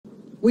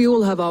We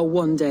all have our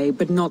one day,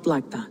 but not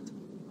like that.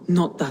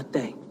 Not that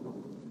day.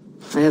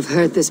 I have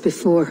heard this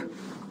before,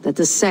 that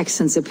the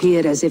Saxons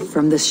appeared as if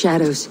from the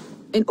shadows.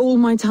 In all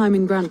my time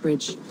in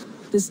Grantbridge,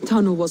 this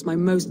tunnel was my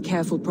most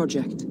careful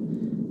project.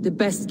 The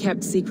best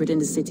kept secret in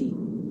the city.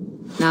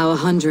 Now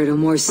 100 or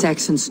more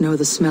Saxons know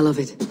the smell of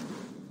it.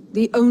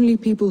 The only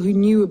people who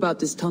knew about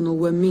this tunnel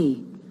were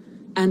me,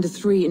 and the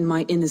 3 in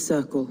my inner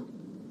circle.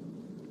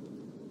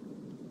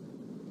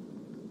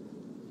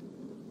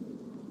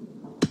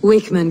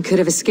 Wickman could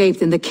have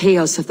escaped in the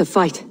chaos of the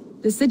fight.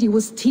 The city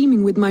was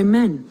teeming with my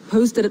men,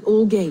 posted at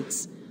all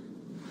gates.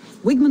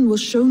 Wigman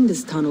was shown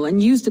this tunnel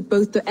and used it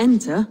both to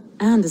enter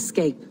and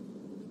escape.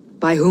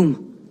 By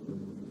whom?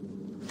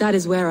 That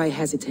is where I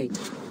hesitate.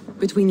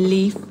 Between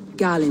Leif,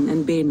 Galin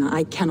and Birna,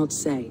 I cannot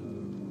say.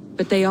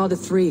 But they are the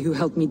 3 who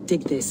helped me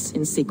dig this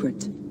in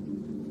secret.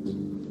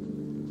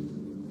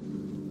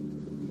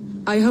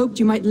 I hoped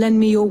you might lend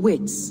me your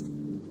wits.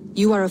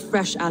 You are a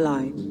fresh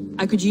ally.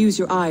 I could use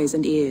your eyes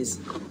and ears.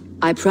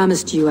 I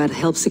promised you I'd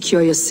help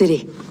secure your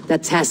city.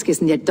 That task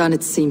isn't yet done,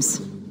 it seems.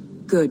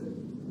 Good.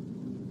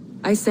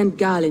 I sent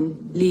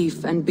Galin,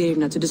 Leif and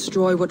Birna to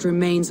destroy what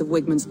remains of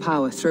Wigman's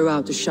power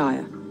throughout the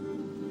Shire.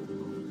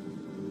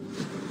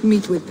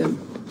 Meet with them.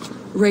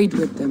 Raid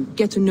with them.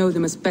 Get to know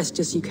them as best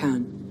as you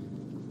can.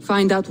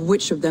 Find out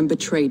which of them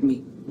betrayed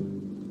me.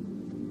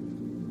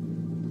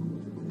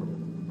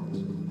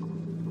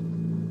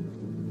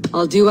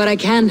 I'll do what I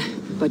can,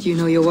 but you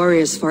know your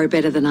warriors far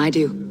better than I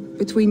do.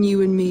 Between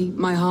you and me,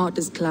 my heart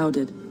is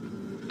clouded.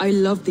 I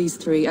love these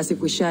 3 as if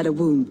we shared a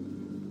womb.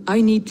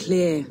 I need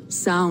clear,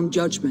 sound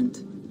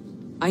judgment.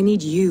 I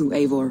need you,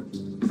 Eivor.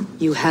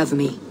 You have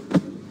me.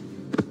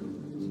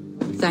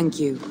 Thank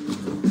you.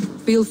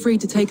 Feel free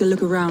to take a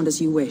look around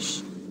as you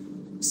wish.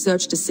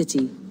 Search the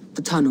city,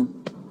 the tunnel,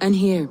 and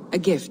here, a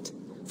gift,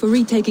 for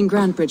retaking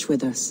Grantbridge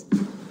with us.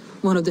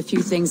 One of the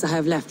few things I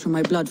have left from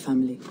my blood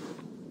family.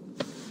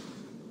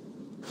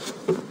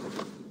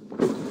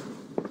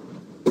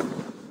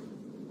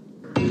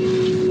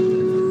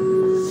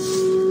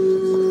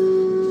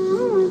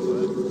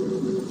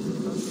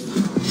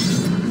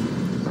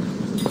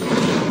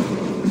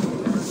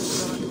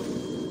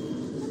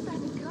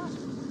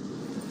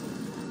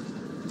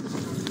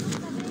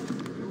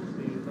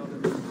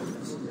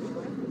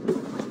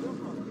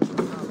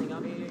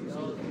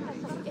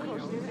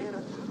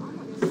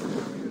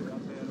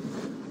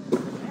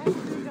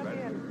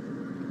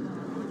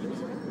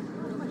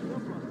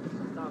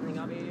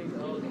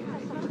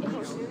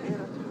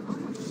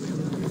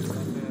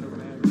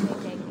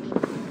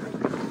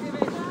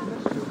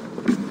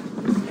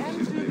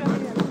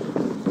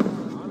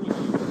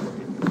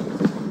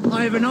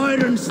 I have an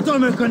iron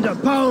stomach and a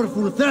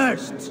powerful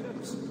thirst.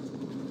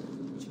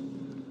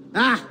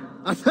 Ah,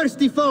 a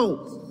thirsty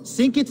foe.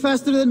 Sink it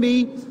faster than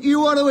me,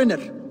 you are the winner.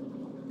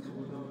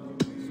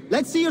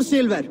 Let's see your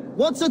silver.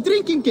 What's a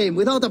drinking game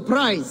without a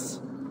prize?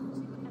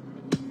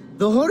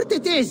 The horde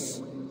it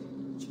is.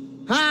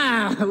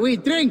 Ha, we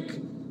drink.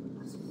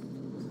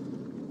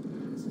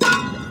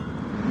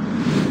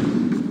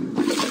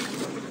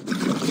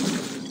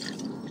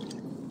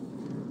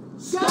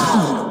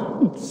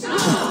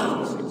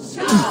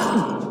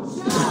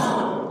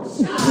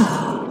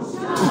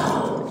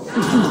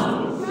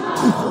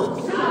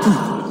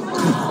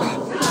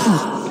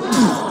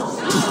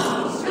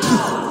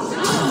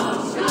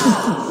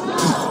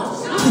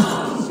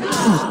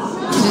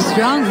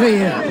 Strong for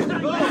you.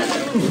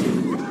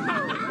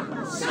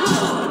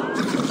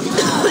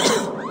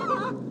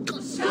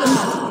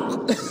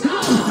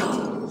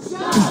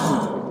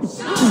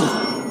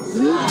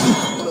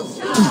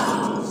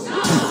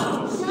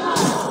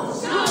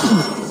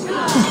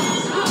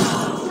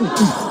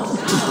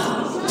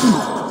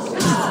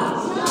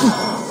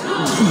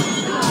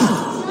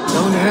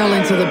 Don't hurl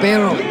into the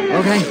barrel,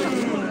 okay?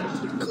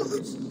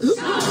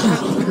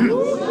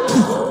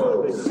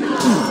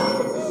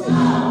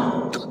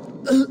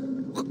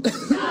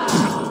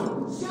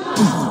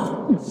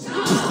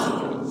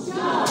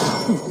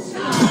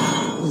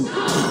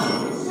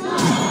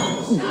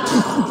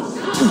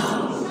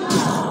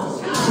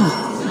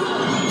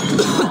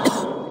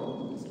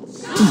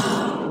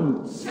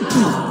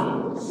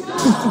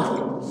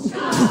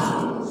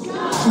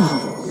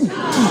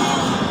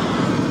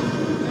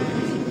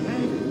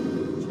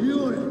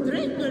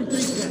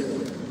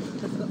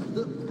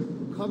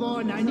 Come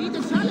on, I need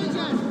a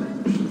challenger!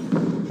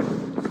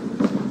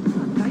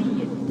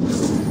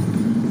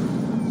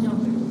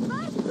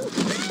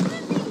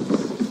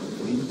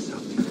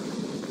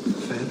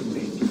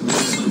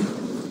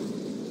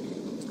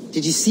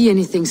 Did you see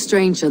anything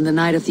strange on the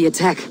night of the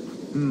attack?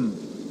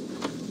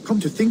 Come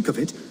to think of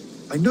it,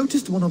 I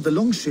noticed one of the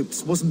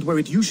longships wasn't where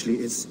it usually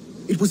is.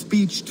 It was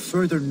beached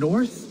further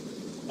north,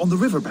 on the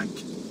riverbank.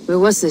 Where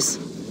was this?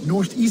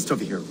 Northeast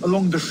of here,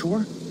 along the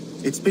shore.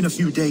 It's been a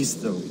few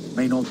days, though.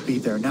 May not be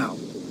there now.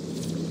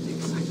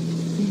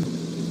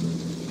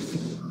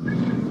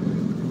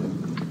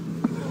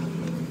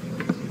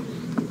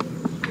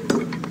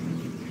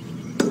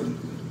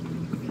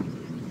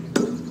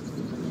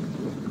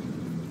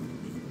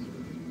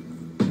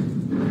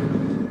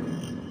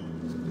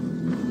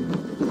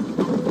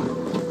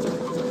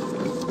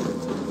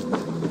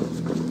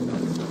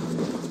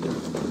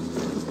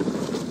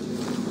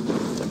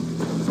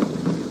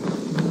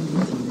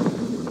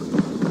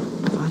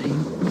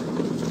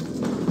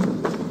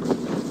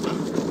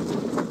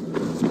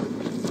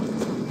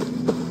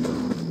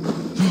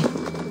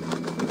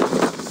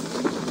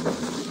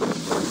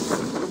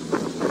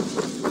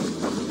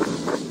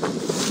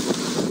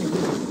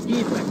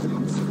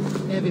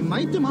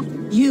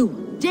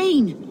 You,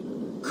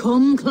 Dane,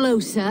 come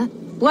closer.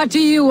 What do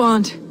you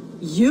want?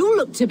 You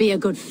look to be a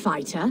good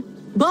fighter,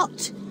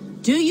 but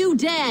do you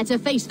dare to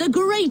face the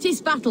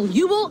greatest battle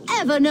you will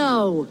ever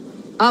know?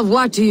 Of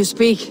what do you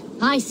speak?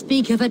 I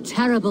speak of a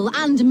terrible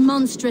and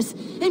monstrous,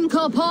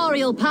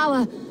 incorporeal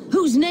power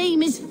whose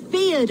name is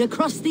feared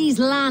across these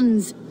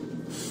lands.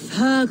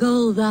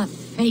 Fergal the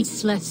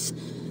Faceless,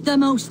 the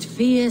most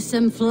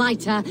fearsome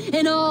fighter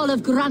in all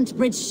of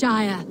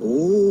Grantebridgeshire.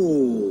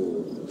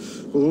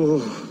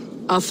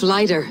 A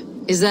fighter,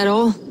 is that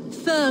all?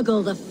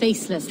 Fergal the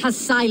Faceless has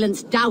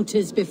silenced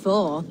doubters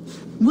before.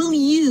 Will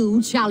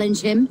you challenge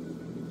him?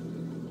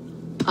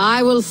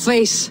 I will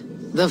face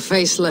the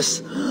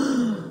Faceless.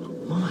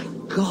 My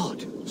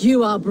God.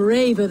 You are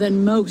braver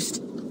than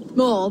most.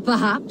 Or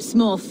perhaps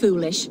more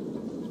foolish.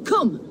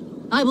 Come,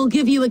 I will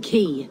give you a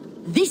key.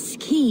 This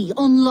key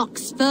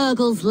unlocks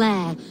Fergal's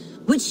lair,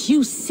 which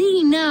you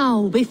see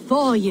now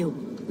before you.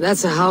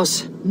 That's a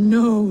house.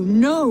 No,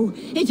 no.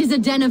 It is a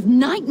den of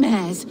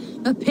nightmares.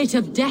 A pit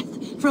of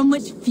death from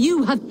which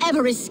few have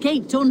ever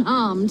escaped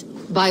unharmed.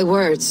 By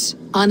words.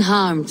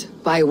 Unharmed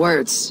by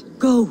words.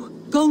 Go.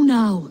 Go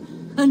now.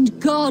 And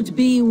God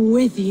be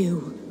with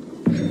you.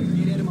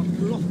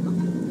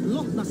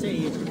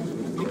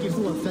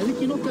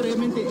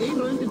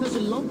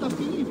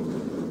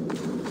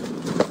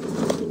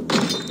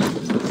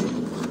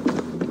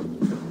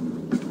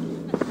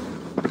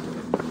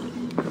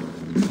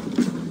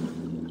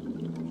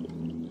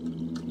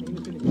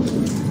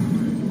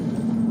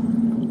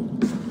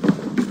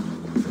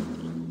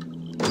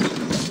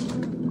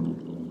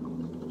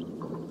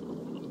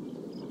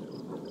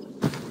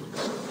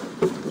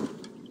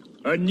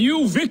 A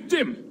new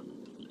victim?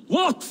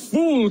 What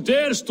fool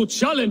dares to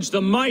challenge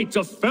the might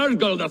of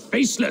Fergal the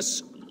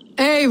Faceless?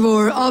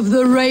 Eivor of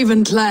the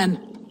Raven Clan.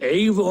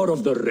 Eivor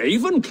of the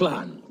Raven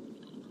Clan?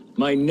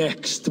 My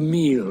next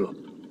meal.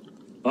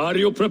 Are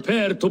you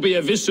prepared to be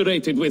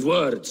eviscerated with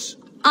words?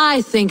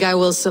 I think I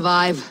will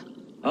survive.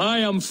 I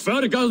am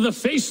Fergal the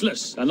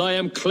Faceless, and I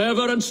am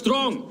clever and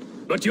strong.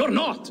 But you're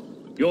not.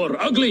 You're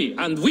ugly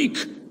and weak,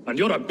 and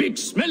you're a big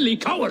smelly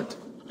coward.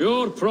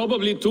 You're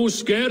probably too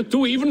scared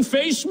to even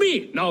face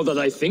me, now that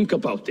I think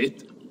about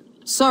it.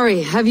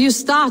 Sorry, have you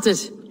started?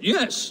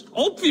 Yes,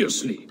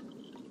 obviously.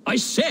 I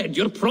said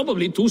you're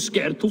probably too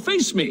scared to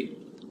face me.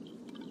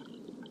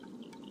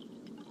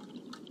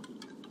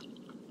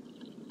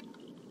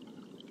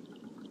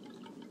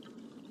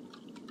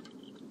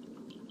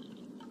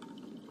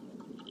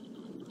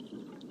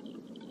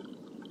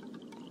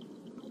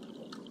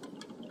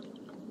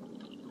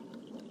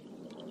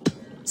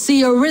 See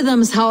your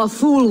rhythms how a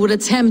fool would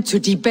attempt to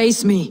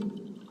debase me.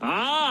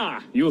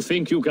 Ah, you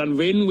think you can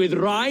win with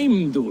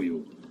rhyme, do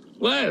you?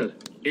 Well,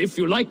 if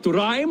you like to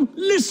rhyme,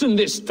 listen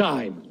this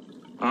time.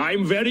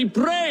 I'm very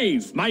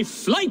brave. My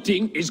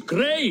flighting is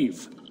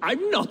grave.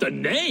 I'm not a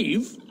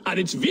knave, and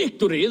it's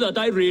victory that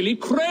I really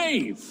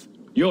crave.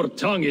 Your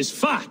tongue is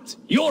fat.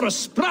 You're a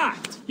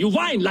sprat. You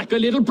whine like a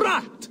little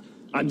brat.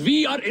 And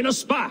we are in a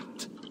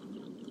spat.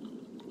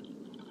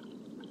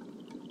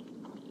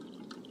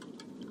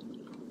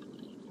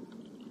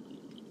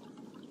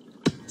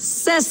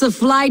 Says the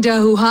fighter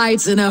who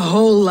hides in a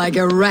hole like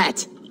a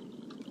rat.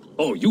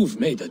 Oh, you've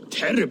made a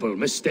terrible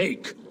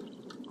mistake.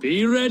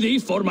 Be ready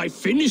for my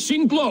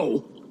finishing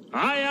blow.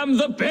 I am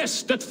the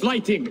best at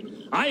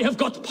flighting. I have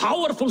got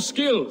powerful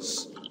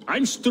skills.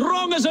 I'm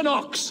strong as an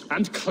ox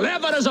and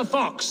clever as a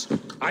fox.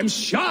 I'm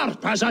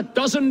sharp as a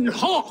dozen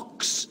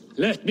hawks.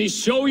 Let me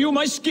show you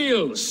my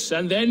skills,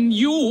 and then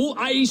you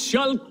I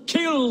shall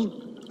kill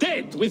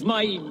dead with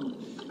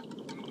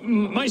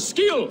my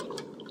skill.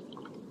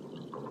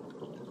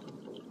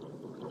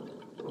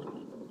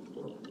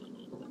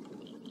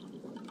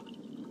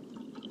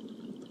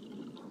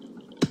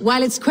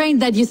 While it's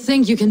quaint that you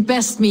think you can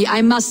best me,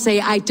 I must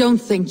say I don't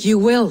think you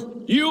will.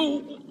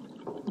 You...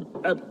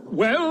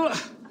 well...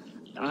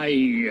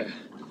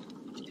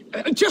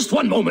 just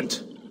one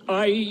moment.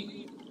 I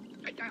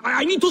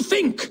need to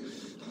think.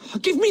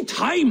 Give me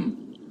time.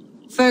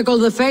 Fergal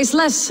the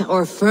Faceless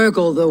or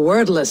Fergal the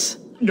Wordless?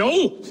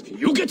 No,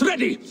 you get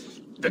ready.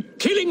 The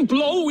killing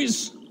blow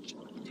is...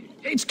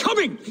 it's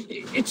coming.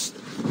 It's...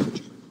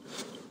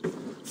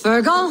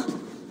 Fergal?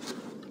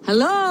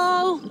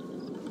 Hello?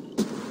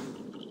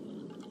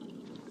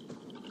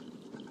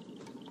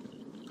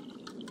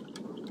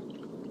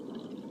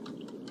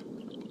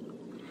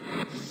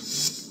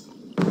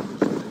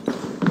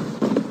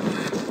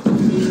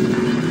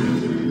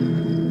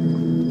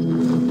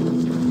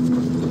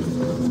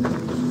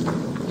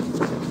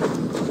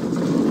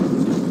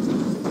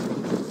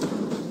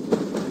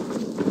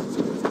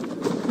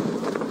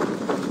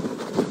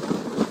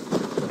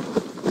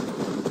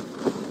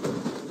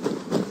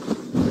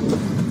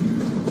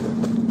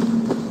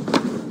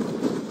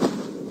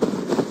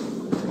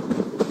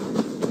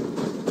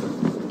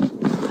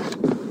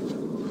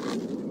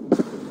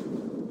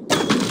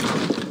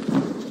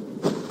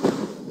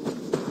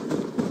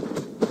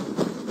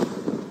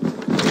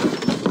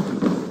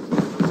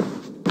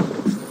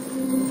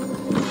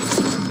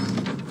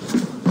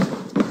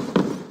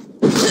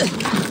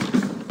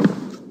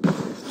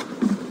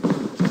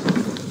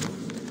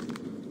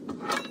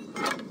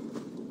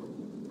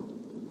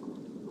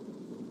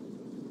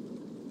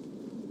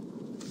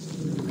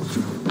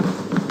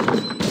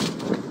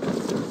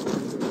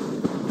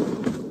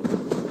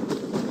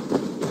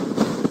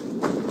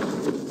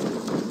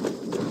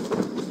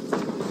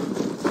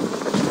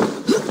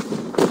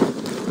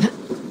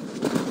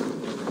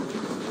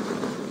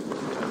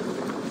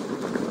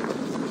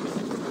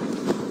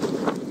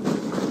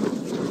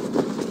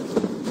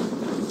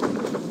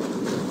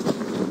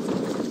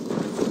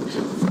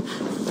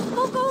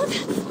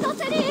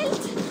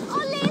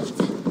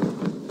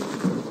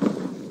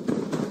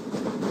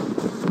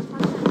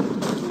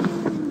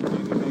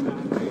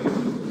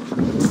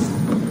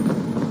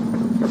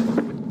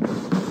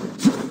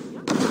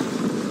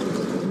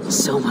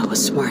 Soma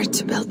was smart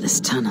to build this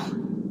tunnel.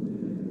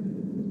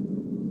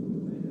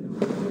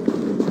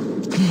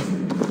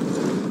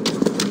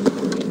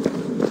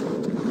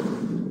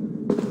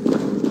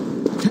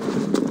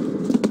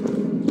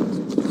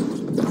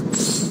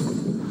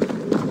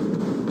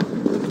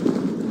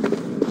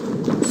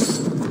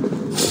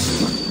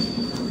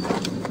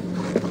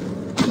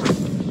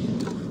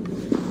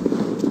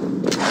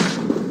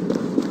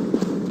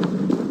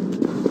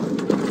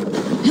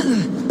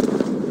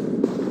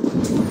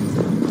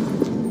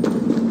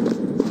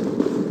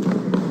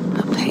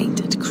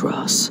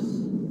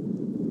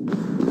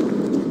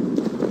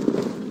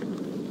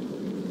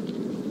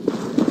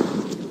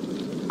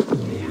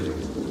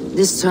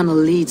 This tunnel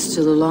leads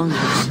to the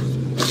Longhouse.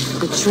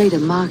 The trader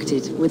marked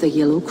it with a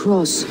yellow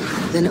cross,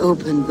 then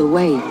opened the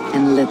way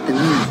and let them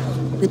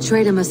in. The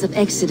trader must have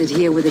exited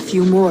here with a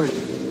few more,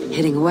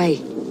 heading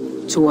away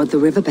toward the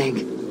riverbank.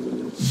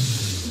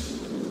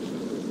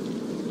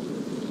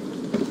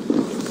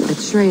 A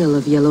trail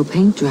of yellow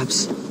paint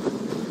drops.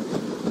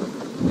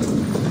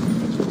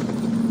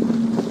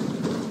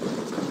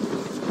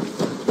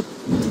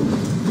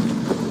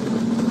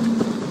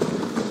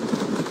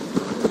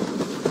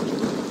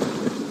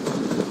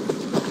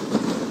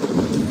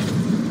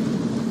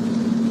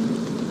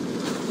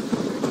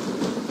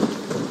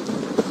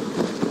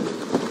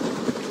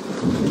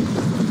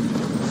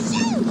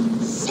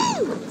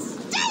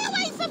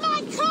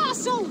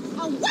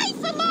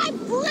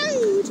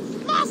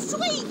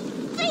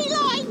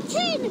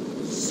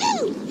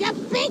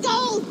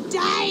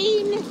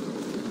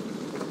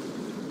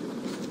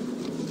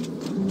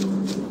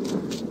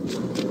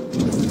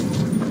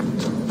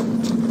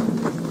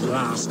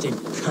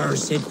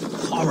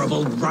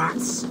 Horrible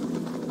rats!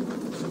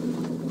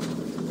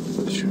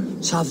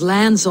 Tough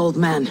lands, old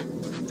man.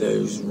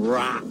 Those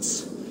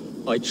rats.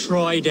 I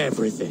tried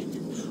everything.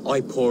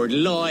 I poured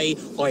lye,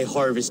 I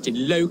harvested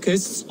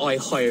locusts, I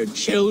hired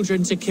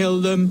children to kill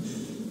them.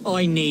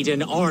 I need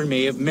an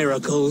army of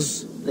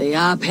miracles. They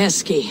are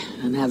pesky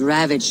and have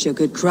ravaged your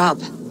good crop.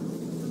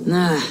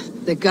 Nah,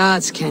 the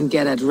gods can't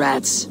get at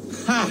rats.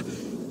 Ha!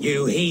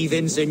 You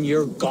heathens and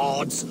your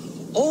gods.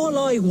 All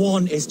I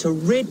want is to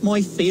rid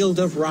my field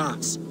of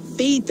rats.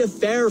 Feed the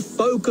fair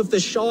folk of the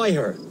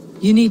Shire.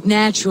 You need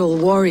natural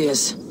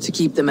warriors to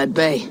keep them at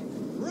bay.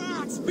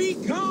 Rats, be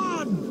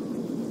gone!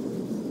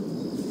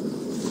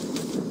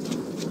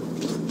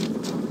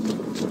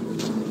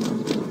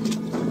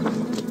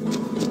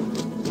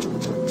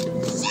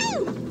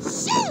 Shoot!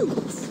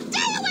 Shoot!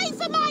 Stay away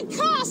from my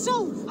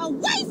castle!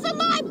 Away from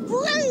my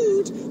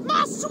brood!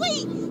 My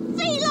sweet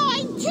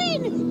feline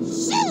kin!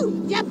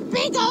 Shoot, you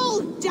big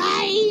old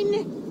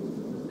Dane!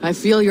 I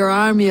feel your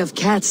army of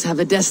cats have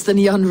a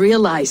destiny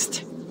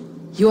unrealized.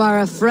 You are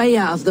a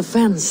Freya of the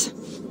Fens.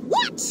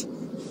 What?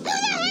 Who the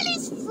hell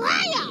is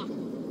Freya?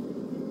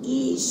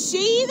 Is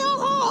she the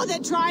whore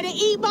that tried to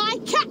eat my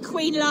cat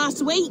queen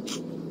last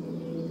week?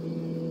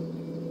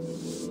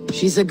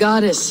 She's a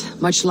goddess,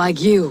 much like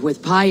you,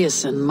 with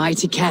pious and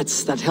mighty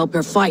cats that help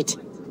her fight.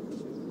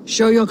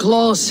 Show your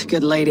claws,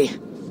 good lady.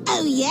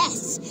 Oh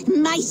yes,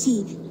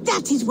 mighty.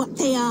 That is what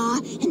they are,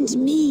 and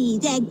me,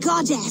 their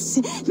goddess.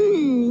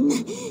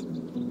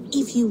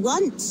 If you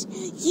want,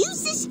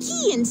 use this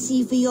key and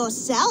see for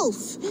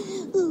yourself.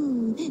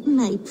 Ooh,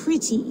 my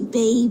pretty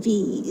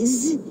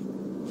babies.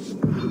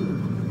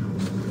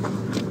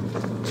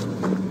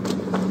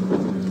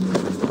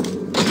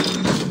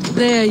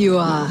 There you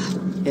are.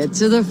 Head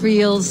to the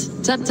fields.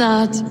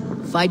 Tut-tut.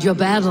 Fight your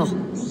battle. I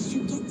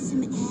should get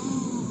some air.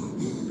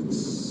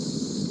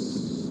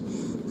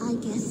 I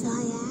guess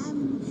I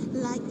am,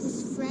 like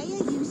this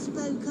Freya you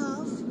spoke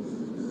of.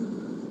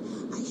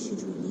 I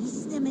should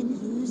release them and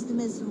use them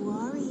as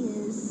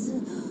warriors.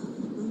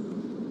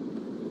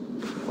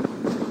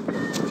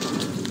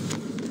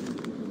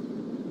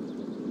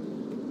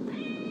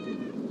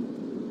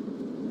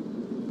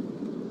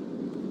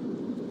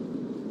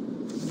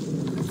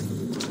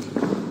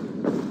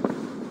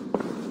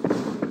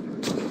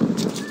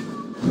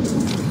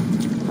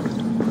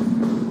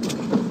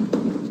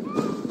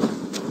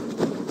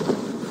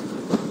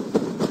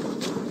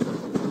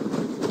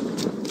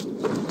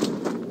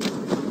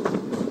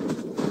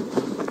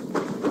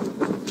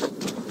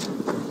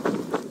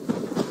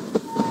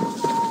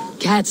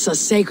 Cats are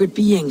sacred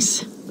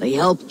beings. They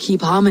help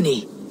keep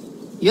harmony.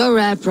 Your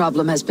rat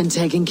problem has been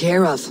taken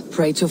care of.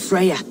 Pray to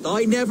Freya.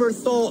 I never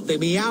thought the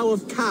meow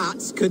of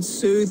cats could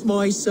soothe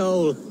my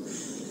soul.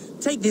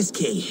 Take this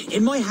key.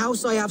 In my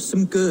house I have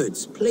some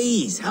goods.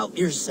 Please, help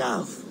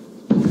yourself.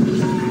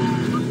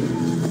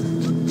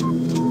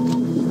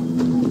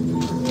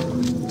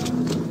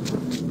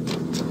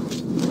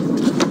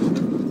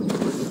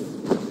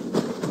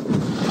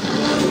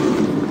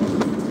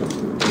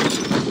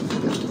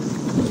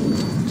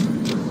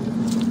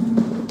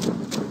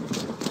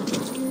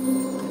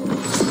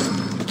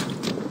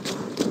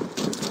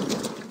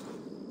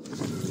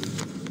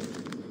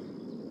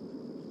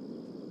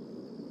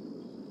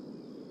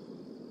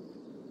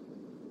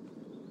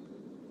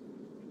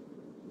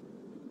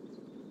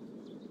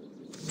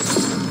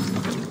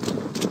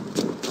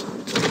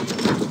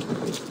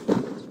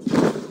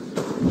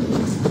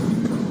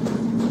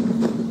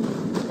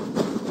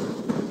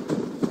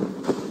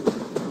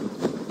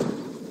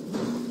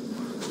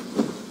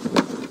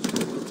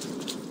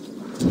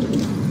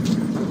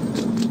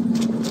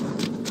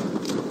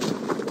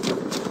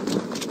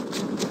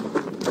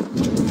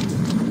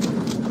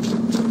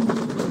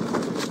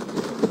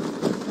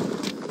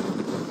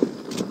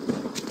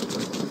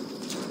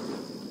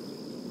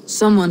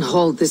 Someone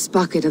hauled this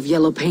bucket of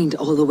yellow paint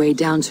all the way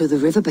down to the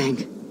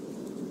riverbank.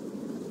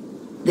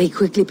 They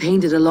quickly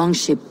painted a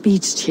longship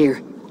beached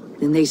here.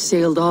 Then they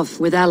sailed off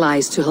with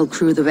allies to help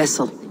crew the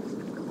vessel.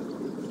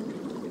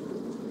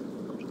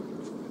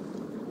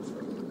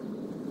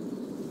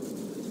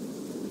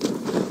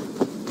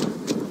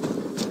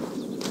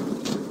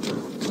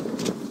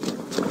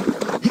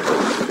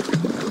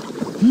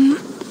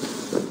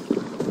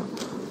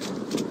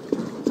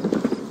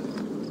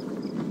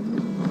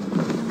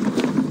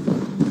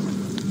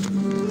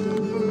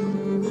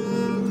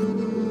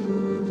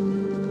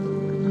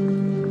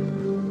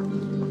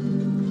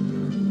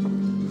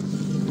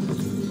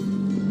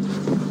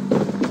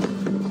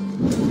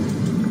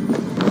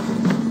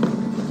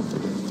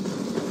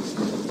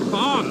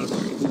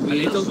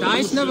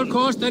 Dice never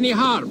caused any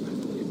harm.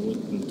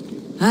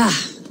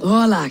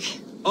 Orlok.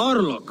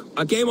 Orlok,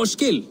 a game of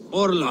skill.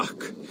 Orlok.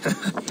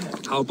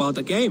 How about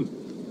a game?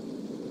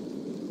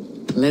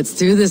 Let's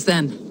do this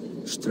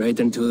then. Straight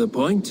and to the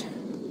point.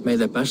 May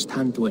the best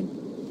hand win.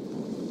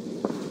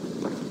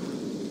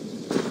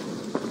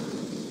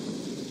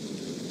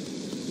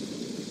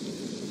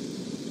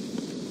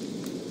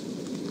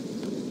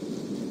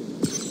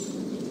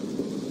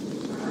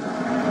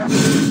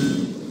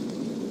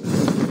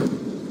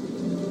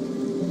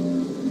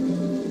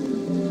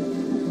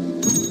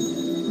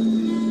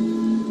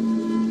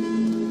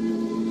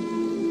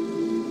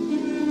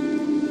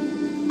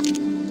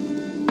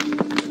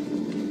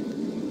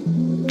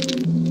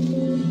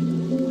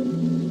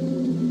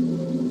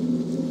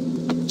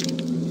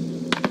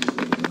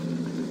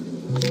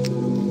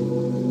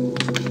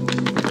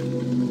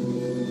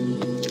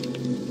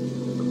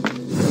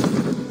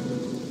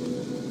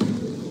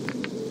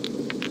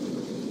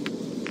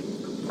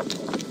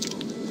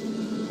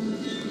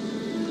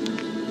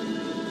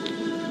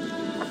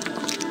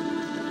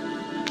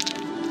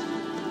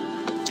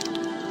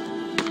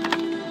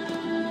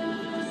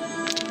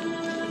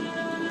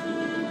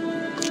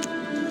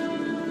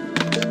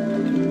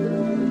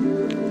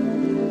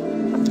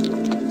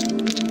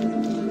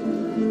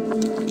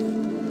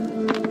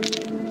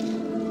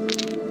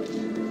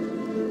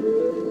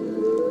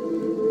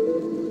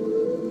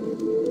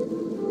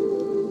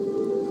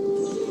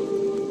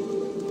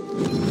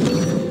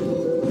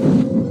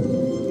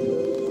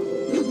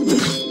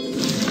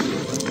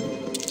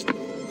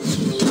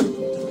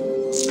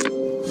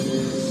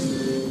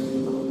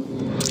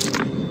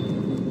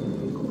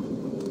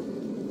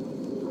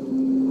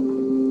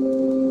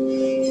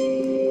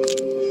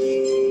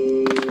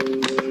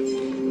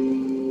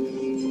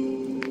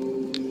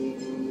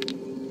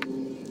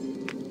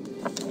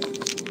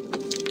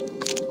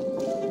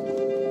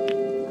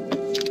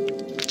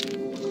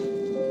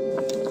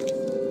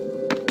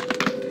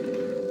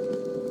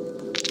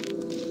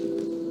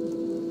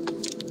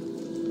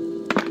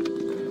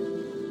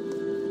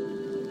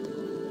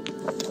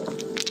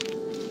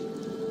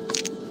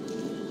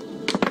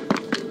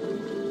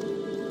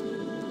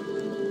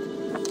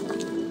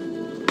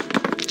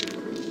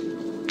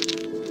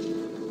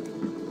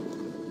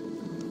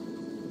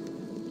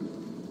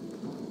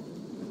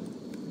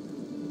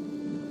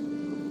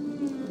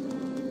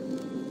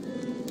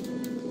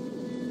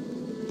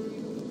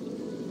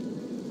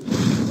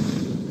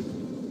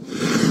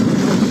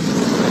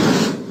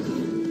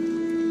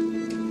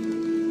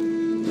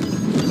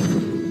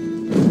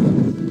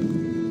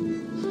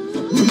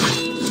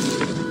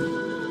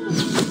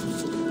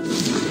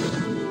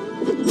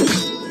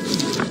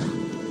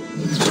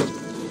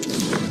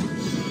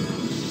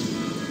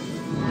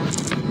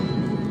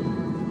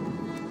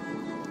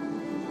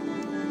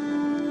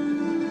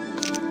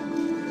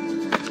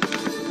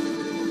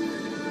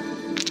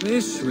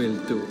 This will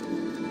do.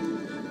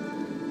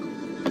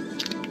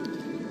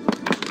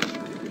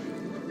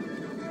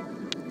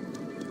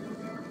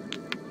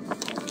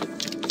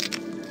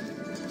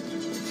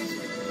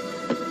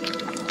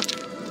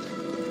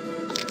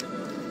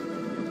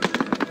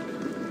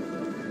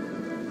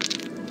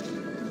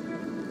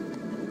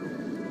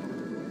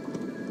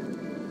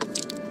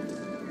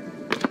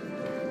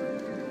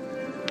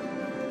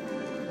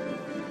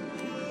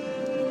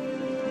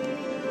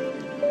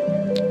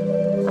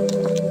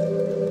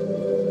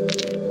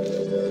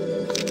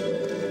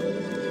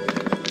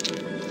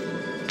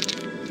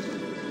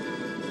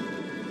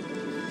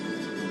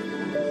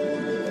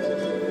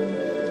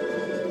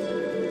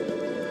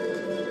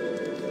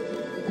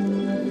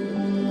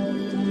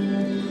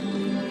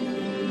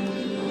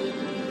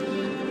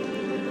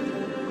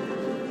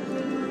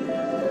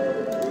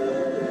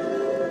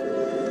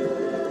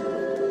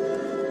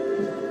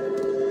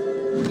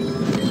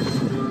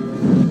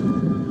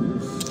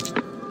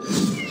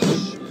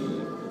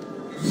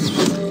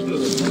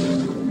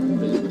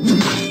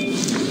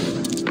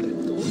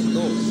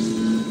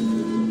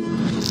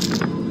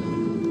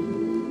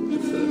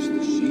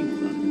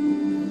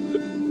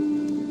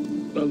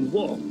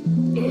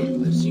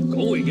 Where's he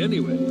going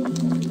anyway?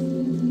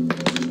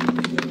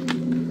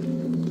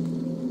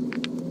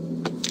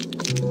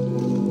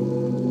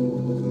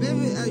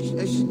 Maybe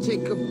I should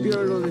take up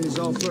Bjorn on his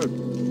offer.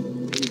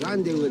 He's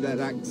handy with that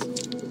axe.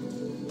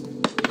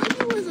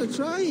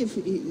 try if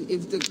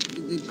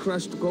the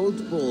crushed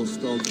gold balls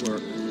don't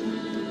work.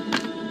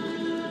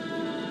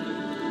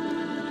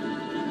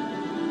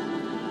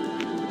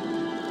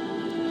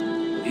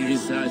 It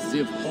is as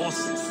if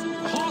horses.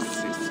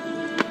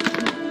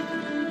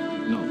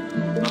 No,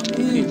 not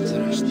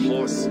interest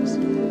horses.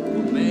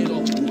 Were made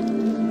of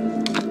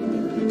wood.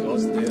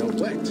 Because they are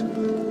wet.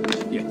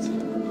 Yes.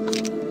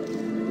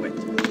 Wet.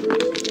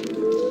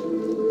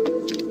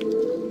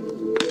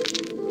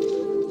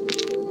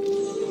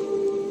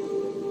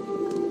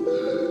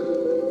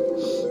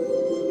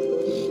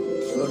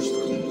 First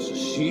comes the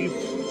sheep.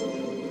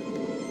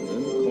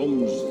 Then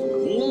comes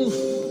the wolf.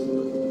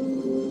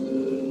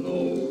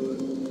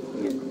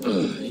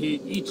 He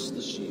eats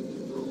the sheep.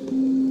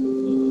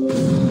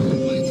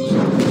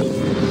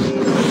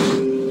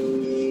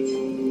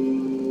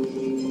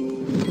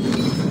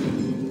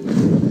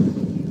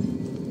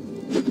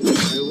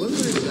 I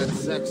wonder if that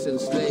Saxon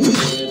slave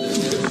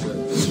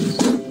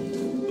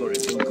Or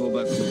if he'll go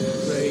back to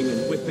praying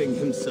and whipping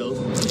himself.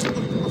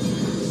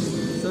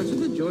 such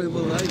an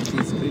enjoyable life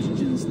these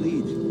Christians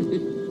lead.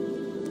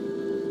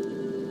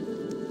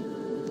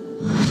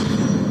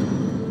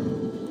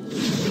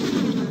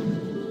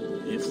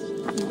 If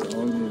the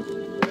only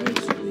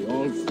prays to the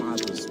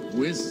All-Father's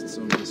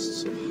wisdom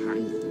to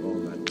hang for all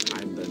that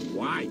time, then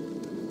why?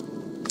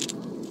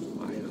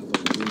 Why are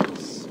the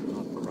wheels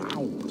not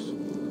round?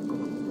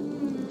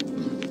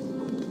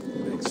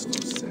 Makes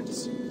no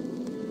sense.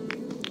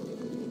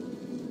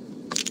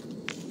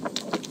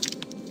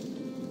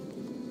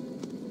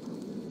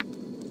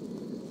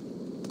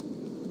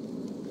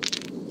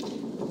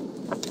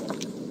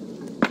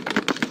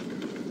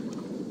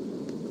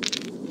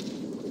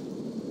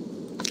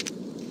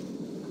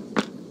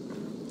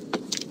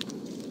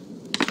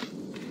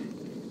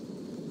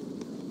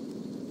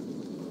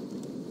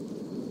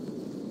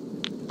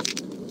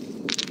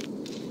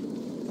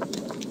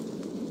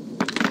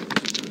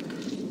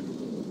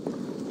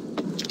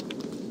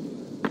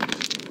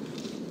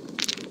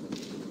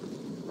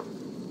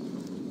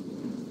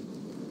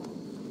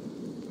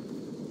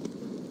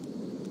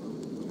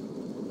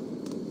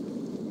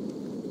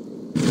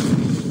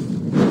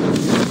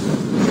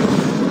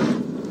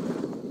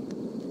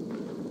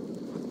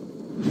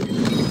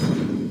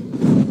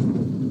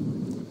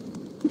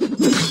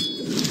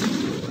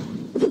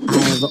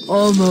 I've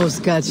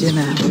almost got you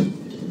now.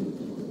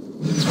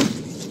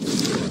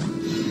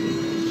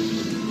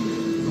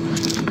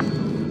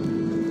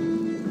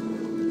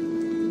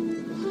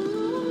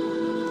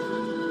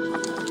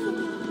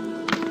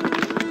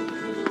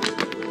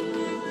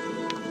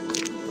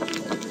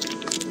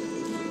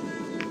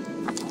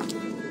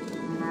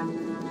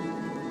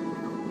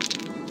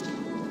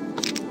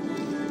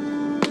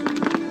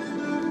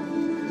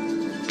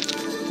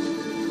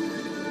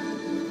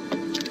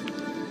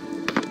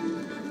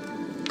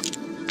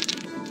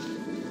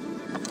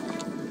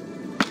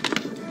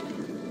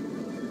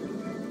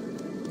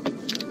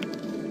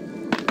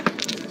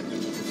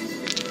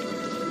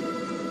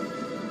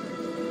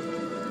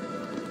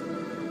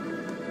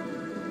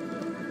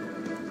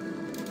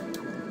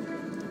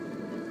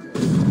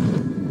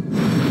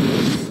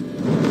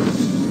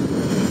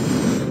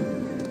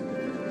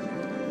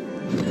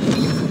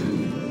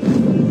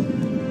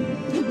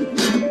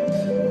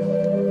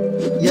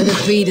 Your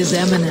defeat is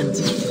imminent.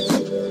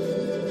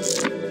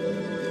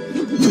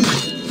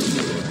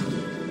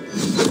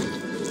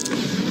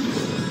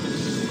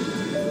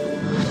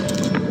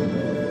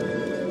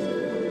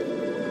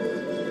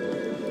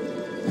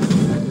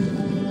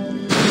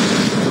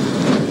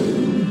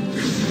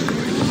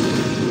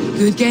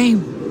 Good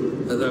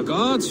game. The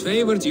gods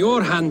favored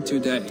your hand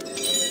today.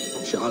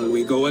 Shall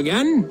we go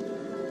again?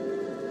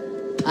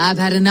 I've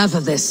had enough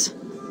of this.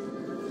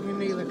 You're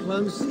neither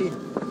clumsy.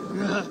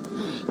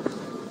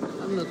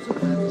 I'm not so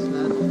bad as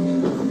that.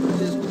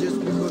 Just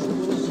because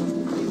bulls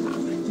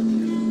unhating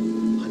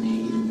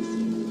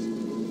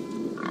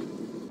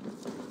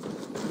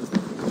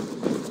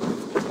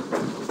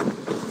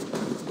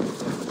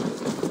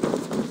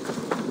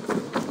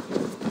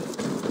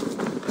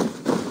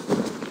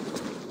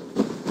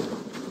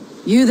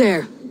You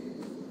there.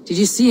 Did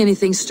you see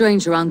anything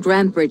strange around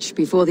Grantbridge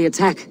before the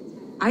attack?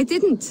 I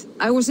didn't.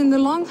 I was in the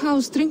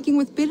longhouse drinking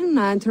with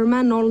Birna and her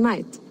men all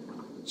night.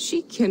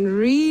 She can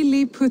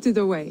really put it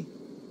away.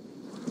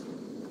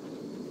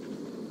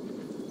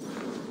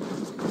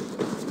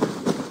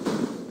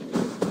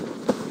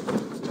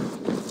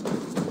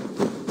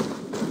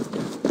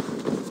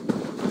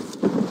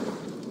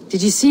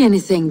 Did you see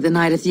anything the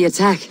night of the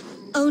attack?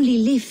 Only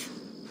Lif,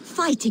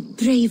 fighting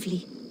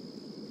bravely.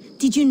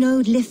 Did you know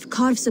Lif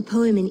carves a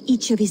poem in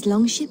each of his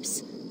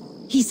longships?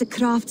 He's a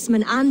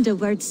craftsman and a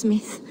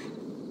wordsmith.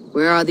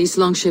 Where are these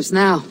longships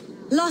now?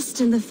 Lost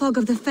in the fog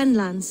of the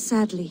Fenlands,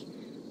 sadly.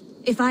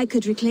 If I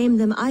could reclaim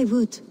them, I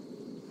would.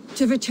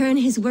 To return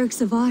his works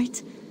of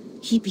art,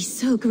 he'd be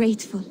so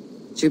grateful.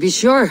 To be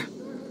sure.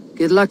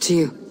 Good luck to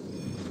you.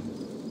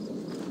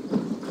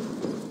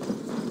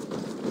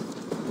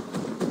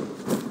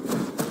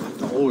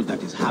 After all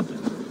that has happened,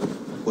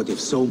 what if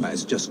Soma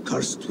is just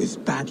cursed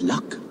with bad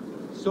luck?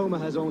 Soma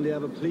has only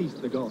ever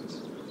pleased the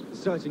gods.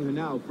 Deserting her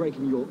now,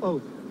 breaking your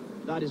oath,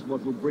 that is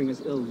what will bring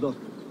us ill luck.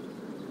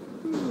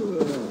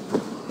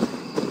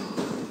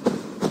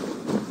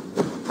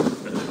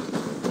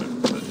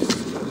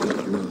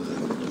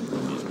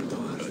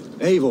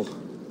 Eivor,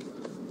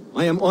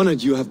 I am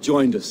honored you have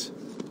joined us.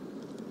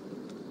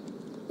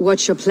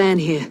 What's your plan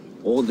here?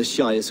 All the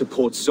Shire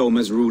support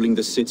Soma's ruling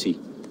the city.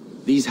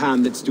 These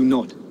hamlets do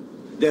not.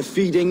 They're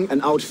feeding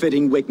and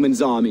outfitting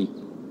Wickman's army.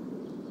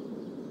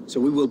 So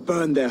we will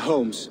burn their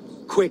homes,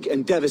 quick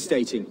and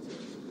devastating,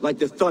 like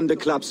the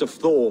thunderclaps of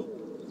Thor.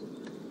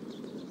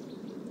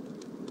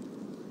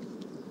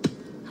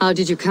 How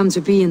did you come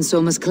to be in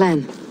Soma's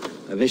clan?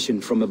 A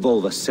vision from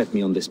Eivor set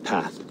me on this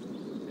path.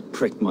 It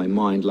pricked my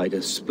mind like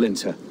a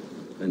splinter,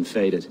 then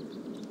faded.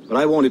 But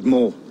I wanted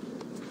more.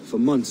 For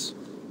months,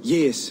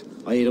 years,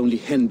 I ate only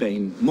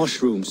henbane,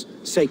 mushrooms,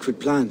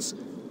 sacred plants,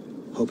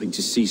 hoping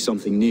to see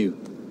something new.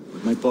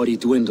 But my body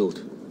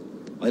dwindled.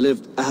 I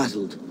lived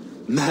addled,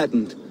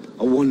 maddened,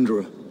 a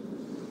wanderer,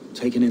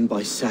 taken in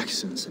by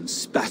Saxons and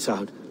spat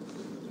out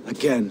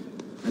again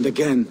and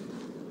again,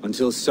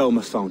 until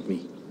Soma found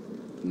me,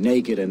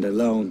 naked and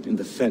alone in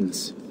the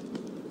fens.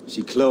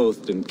 She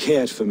clothed and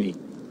cared for me,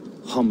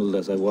 humbled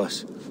as I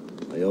was.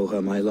 I owe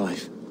her my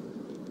life.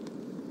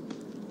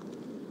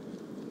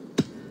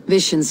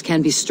 Visions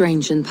can be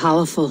strange and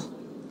powerful.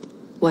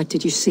 What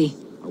did you see?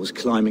 I was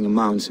climbing a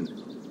mountain,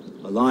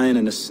 a lion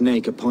and a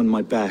snake upon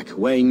my back,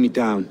 weighing me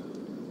down.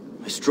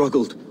 I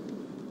struggled,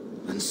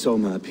 and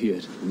Soma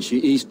appeared, and she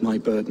eased my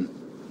burden.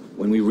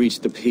 When we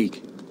reached the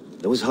peak,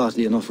 there was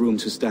hardly enough room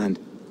to stand.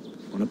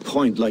 On a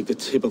point like the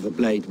tip of a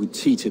blade, we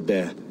teetered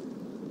there,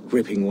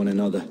 gripping one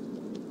another,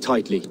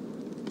 tightly.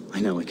 I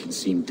know it can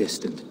seem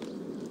distant,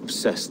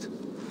 obsessed,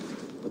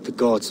 but the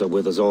gods are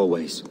with us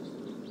always.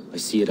 I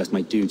see it as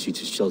my duty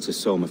to shelter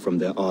Soma from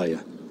their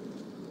ire.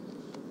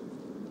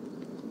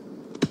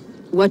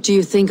 What do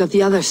you think of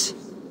the others?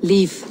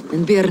 Leif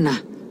and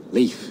Birna?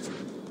 Leif.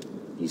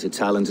 He's a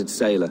talented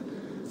sailor,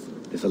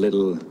 if a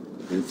little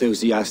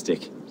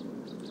enthusiastic.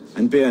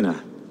 And Birna,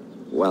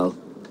 well,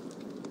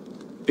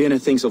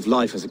 Birna thinks of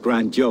life as a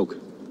grand joke.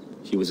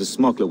 She was a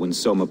smuggler when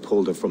Soma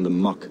pulled her from the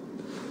muck,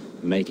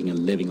 making a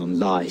living on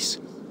lies.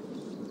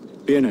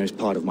 Birna is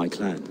part of my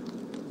clan,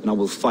 and I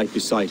will fight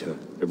beside her,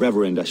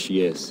 irreverent as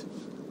she is.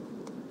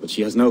 But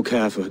she has no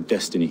care for her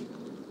destiny.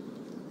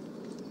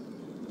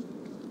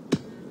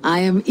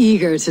 I am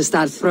eager to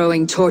start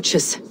throwing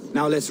torches.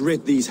 Now let's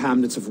rid these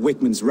hamlets of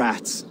Wickman's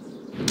rats.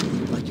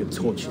 Light your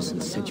torches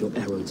and set your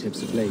arrow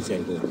tips ablaze,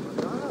 Eivor.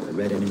 The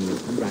red enemy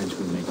of the branch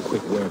will make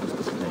quick work of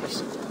this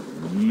place.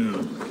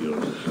 Milk your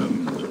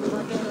hand.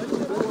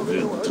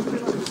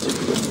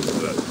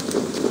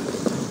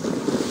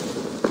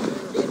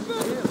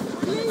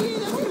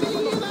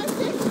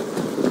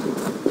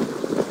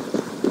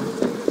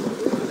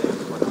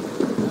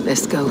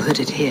 Let's go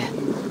hooded here.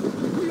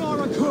 We are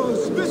a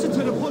curse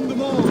visited upon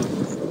them all.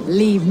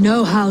 Leave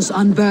no house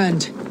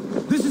unburned.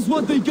 This is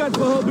what they get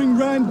for helping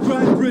Rand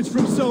Grantbridge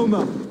from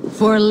Soma.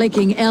 For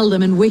licking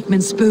Eldam and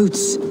Wickman's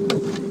boots.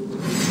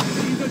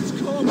 Heathens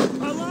come!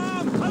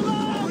 Alarm!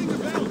 Alarm! Ring the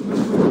bell!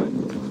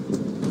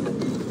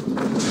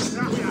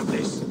 We have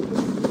this.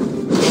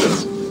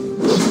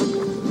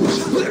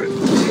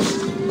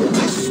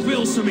 Let's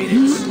spill some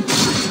idiots.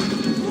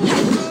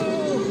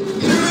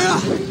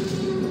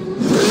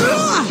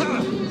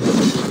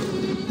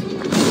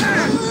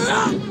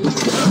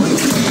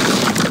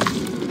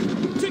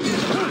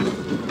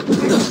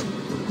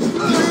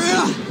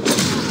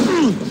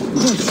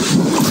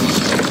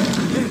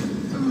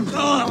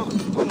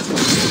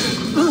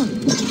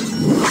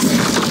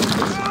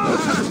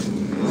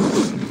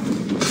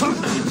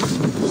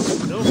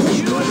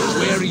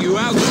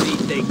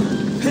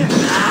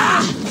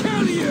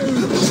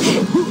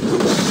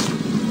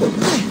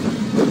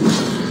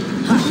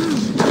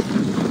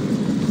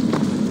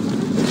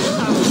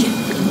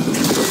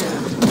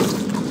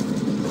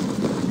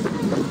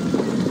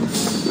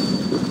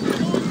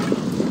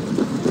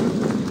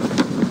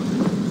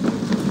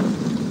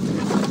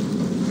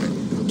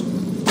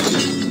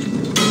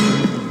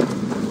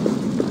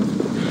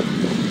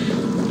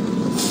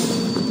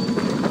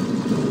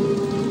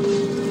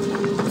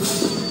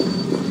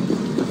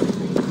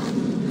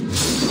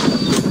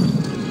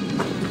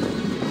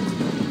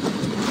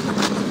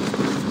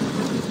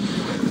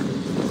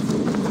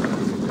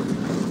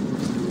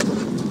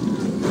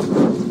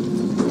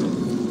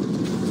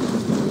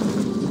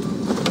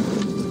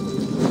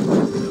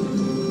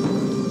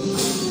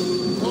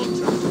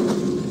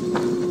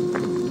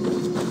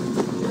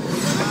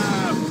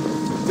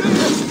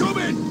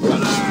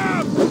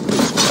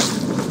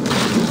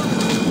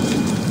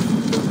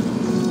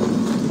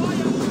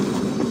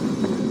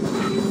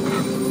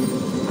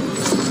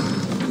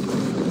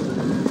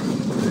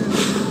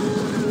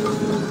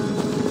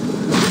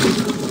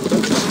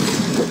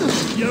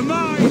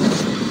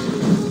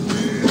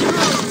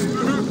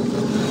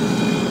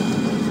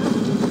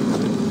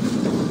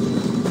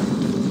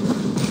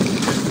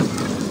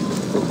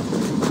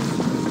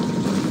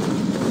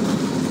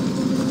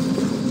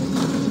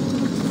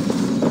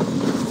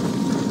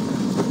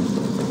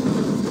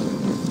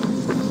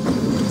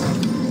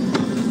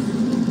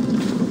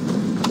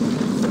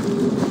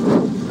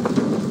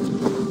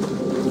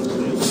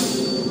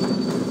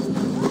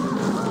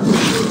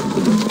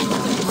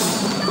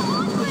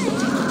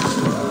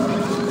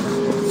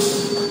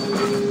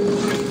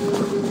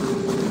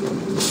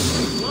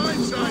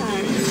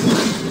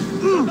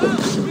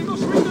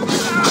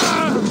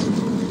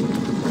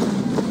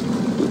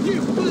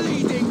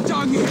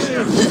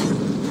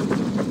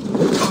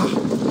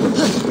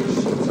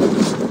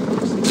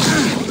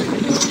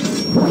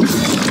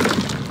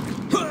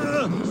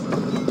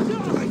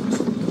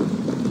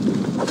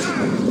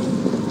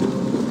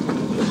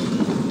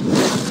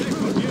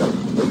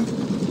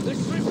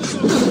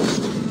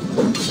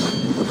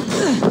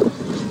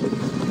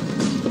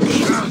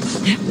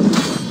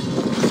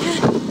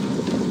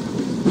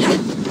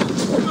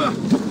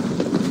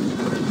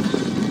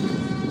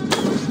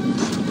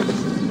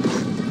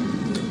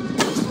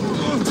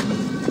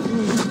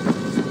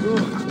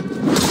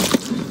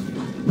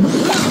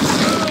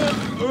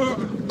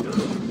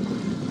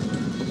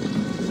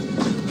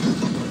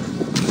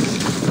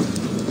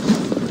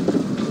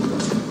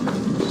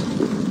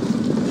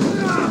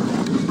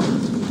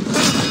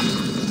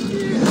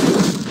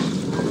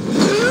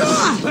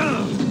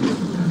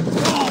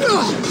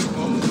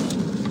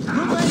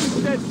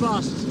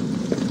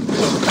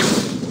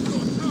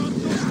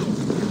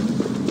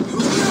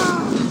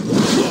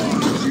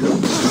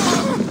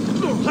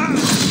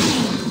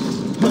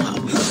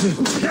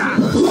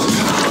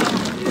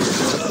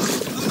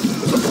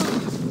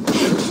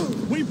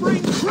 We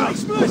bring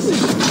Christ's mercy!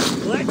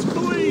 Let's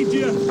bleed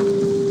you!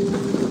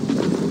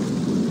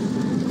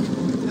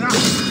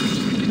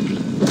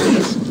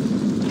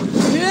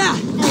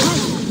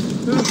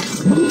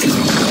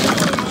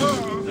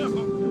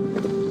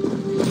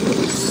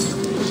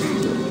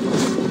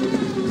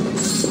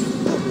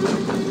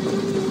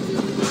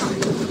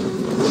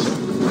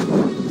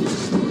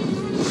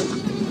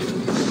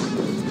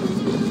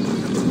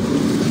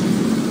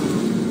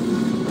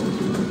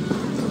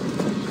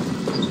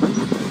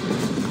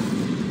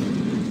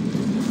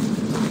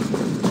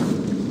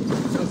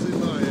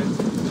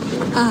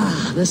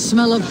 Ah, the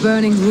smell of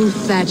burning roof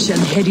thatch and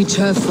heady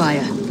turf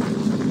fire.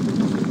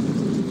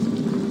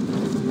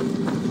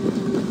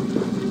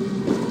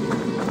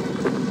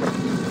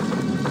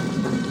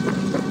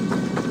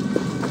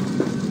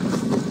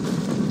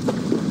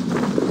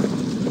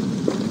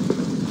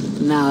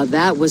 Now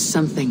that was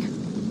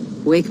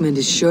something. Wakeman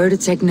is sure to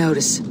take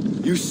notice.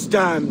 You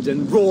stamped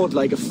and roared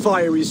like a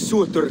fiery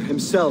Surtur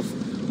himself,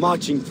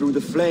 marching through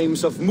the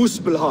flames of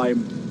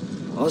Muspelheim.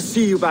 I'll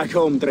see you back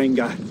home,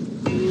 Drenga.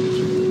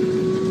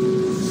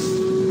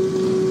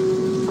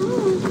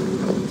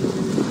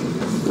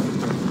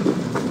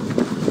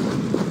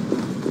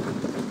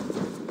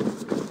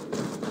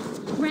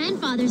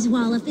 Grandfather's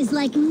wallop is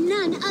like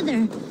none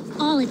other.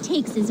 All it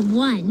takes is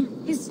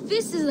one. His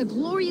fist is a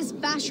glorious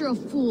basher of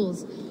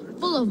fools,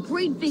 full of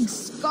great big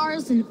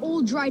scars and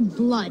old dried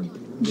blood.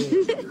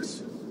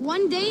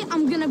 One day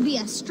I'm gonna be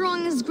as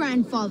strong as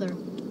grandfather.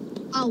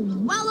 I'll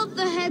wallop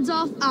the heads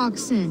off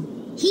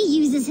oxen. He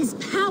uses his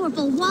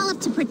powerful wallop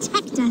to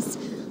protect us.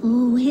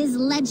 Oh, his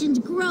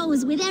legend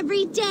grows with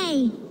every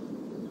day.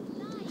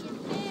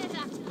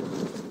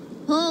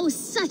 Oh,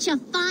 such a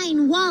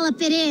fine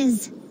wallop it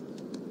is.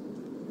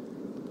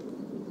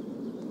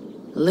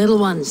 Little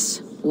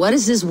ones, what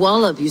is this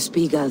wallop you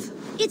speak of?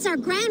 It's our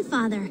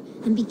grandfather,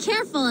 and be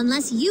careful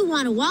unless you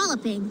want a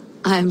walloping.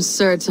 I'm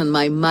certain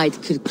my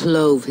might could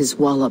clove his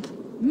wallop.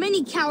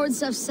 Many cowards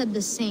have said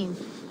the same.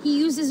 He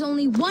uses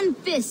only one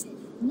fist,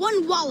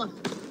 one wallop.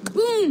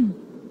 Boom!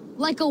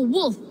 Like a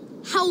wolf,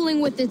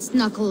 howling with its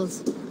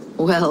knuckles.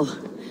 Well,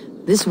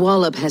 this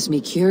wallop has me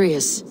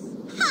curious.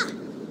 Ha!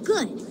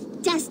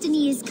 Good.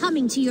 Destiny is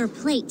coming to your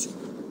plate.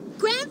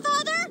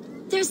 Grandfather,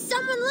 there's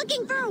someone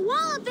looking for a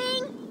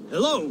walloping!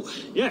 Hello.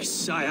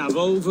 Yes, I have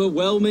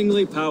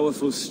overwhelmingly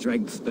powerful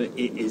strength, but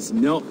it is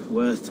not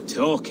worth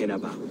talking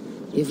about.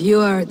 If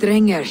you are a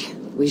Drenger,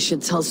 we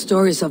should tell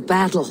stories of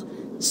battle,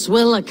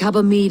 swill a cup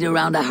of mead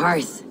around a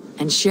hearth,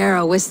 and share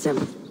our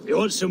wisdom. You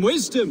want some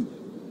wisdom?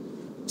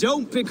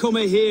 Don't become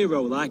a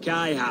hero like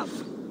I have.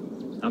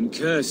 I'm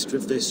cursed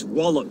with this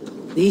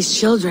wallop. These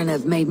children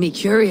have made me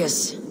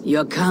curious.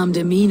 Your calm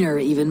demeanor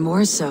even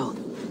more so.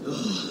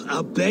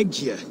 I beg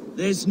you.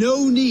 There's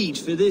no need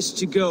for this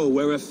to go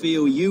where I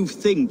feel you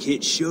think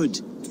it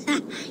should.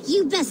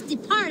 You best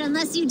depart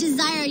unless you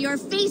desire your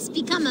face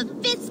become a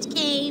fist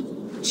cave.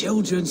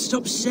 Children,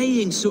 stop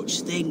saying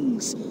such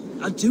things.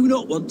 I do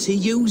not want to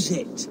use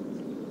it.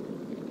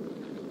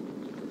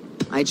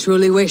 I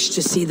truly wish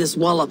to see this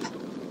wallop.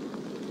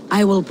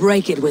 I will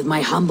break it with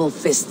my humble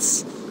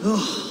fists.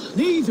 Oh,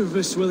 neither of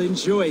us will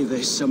enjoy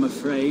this, I'm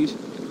afraid.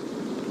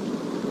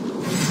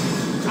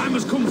 Time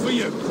has come for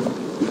you.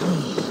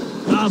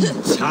 I'm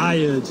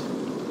tired.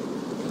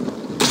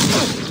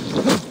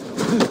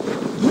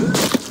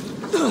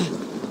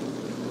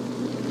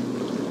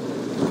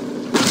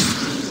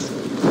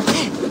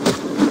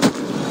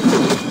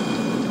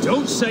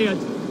 Don't say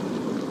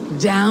it.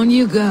 Down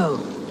you go.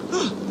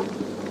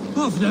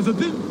 I've never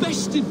been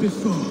bested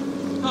before.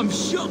 I'm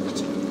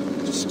shocked,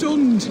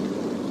 stunned.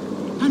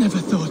 I never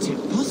thought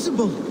it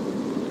possible.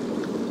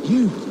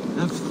 You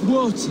have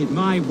thwarted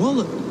my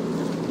wallop.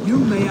 You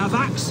may have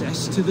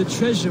access to the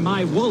treasure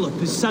my wallop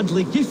has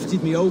sadly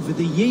gifted me over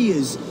the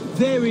years.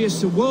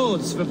 Various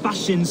awards for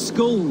bashing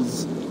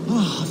skulls.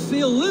 Oh, I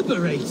feel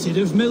liberated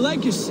of my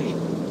legacy.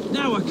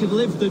 Now I can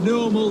live the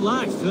normal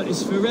life that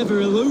has forever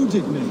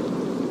eluded me.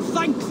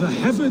 Thank the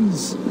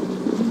heavens.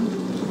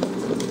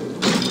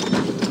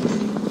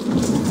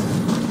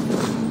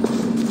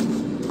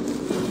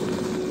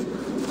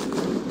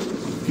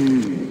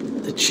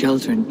 The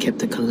children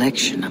kept a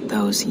collection of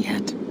those he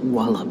had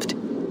walloped.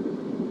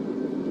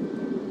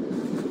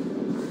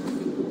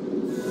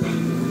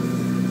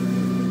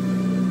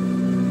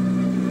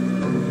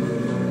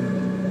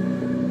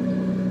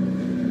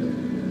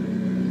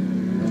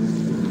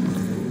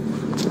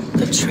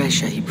 The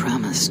treasure he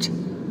promised.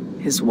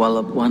 His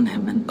wallop won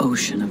him an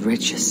ocean of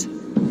riches.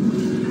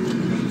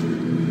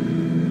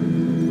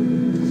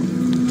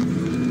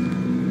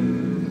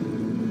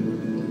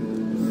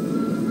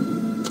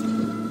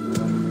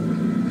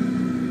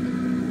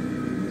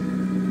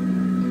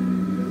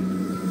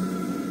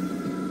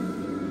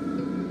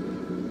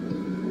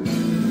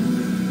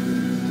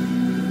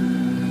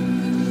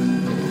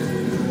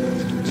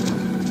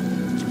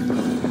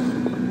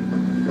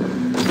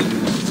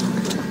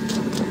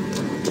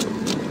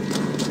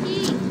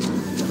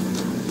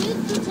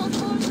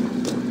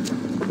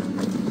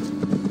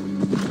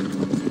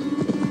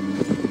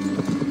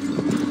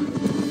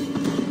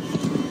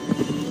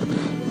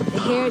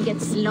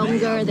 Gets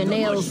longer, the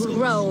nails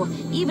grow,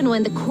 even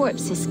when the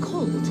corpse is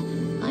cold.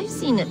 I've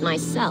seen it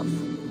myself.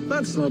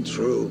 That's not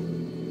true.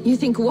 You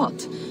think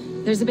what?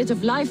 There's a bit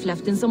of life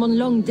left in someone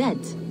long dead?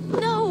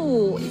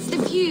 No, it's the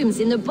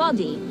fumes in the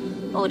body.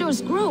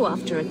 Odors grow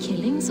after a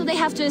killing, so they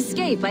have to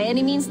escape by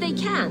any means they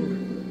can.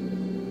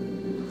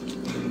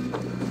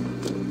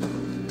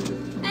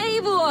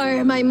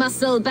 Eivor, my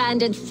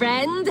muscle-banded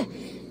friend.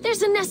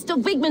 There's a nest of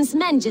Wigman's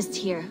men just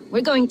here.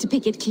 We're going to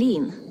pick it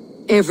clean.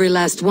 Every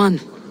last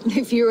one.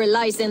 The fewer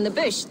lies in the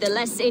bush, the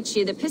less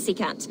itchy the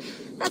pussycat.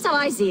 That's how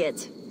I see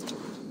it.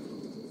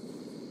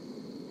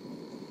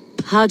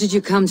 How did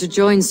you come to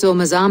join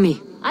Soma's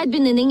army? I'd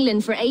been in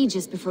England for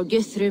ages before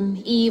Guthrum,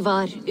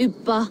 Eivor,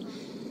 Uppa,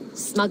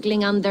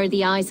 smuggling under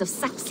the eyes of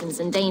Saxons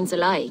and Danes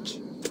alike.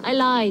 I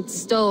lied,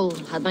 stole,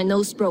 had my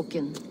nose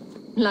broken.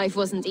 Life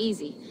wasn't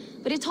easy,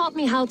 but it taught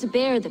me how to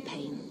bear the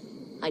pain.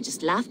 I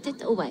just laughed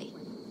it away.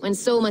 When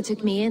Soma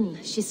took me in,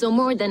 she saw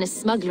more than a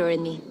smuggler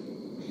in me.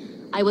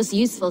 I was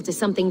useful to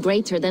something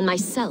greater than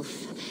myself.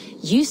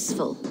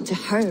 Useful to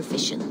her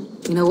vision.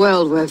 In a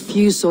world where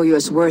few saw you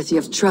as worthy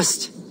of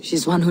trust,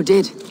 she's one who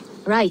did.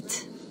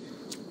 Right.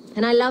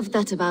 And I love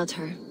that about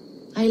her.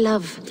 I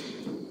love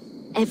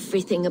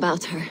everything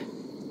about her.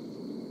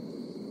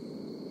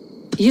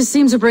 You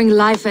seem to bring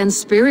life and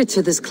spirit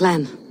to this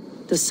clan.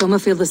 Does Soma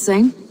feel the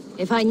same?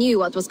 If I knew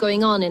what was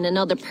going on in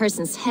another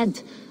person's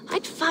head,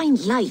 I'd find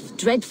life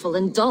dreadful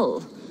and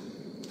dull.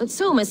 But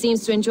Soma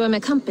seems to enjoy my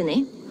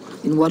company.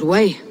 In what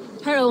way?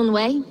 Her own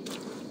way.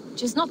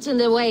 Just not in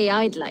the way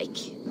I'd like.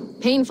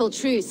 Painful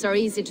truths are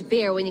easy to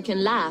bear when you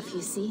can laugh,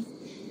 you see.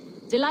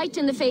 Delight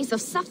in the face of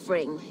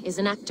suffering is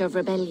an act of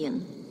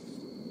rebellion.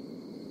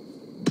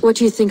 What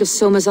do you think of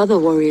Soma's other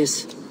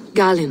warriors?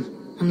 Galin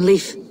and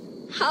Leif?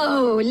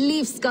 Oh,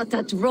 Leif's got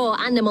that raw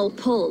animal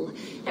pull.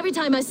 Every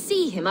time I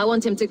see him, I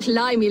want him to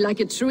climb me like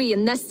a tree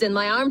and nest in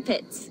my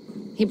armpits.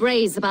 He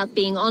brays about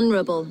being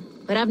honorable.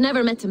 But I've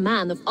never met a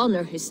man of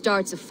honor who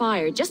starts a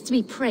fire just to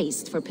be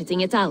praised for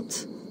putting it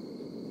out.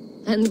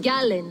 And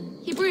Galin,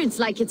 he broods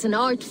like it's an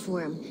art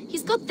form.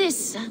 He's got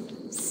this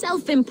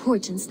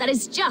self-importance that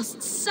is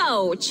just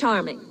so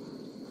charming.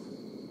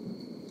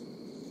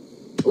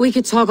 We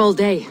could talk all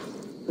day,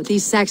 but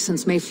these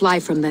Saxons may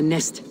fly from their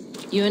nest.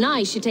 You and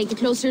I should take a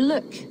closer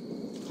look.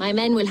 My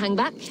men will hang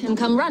back and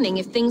come running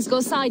if things go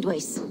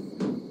sideways.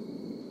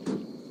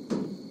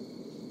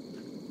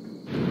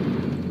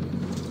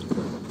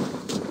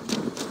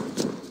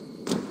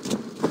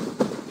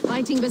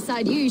 Fighting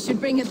beside you should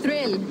bring a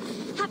thrill.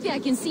 Happy I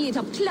can see it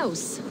up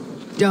close.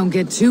 Don't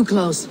get too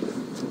close.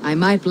 I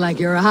might black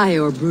your eye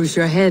or bruise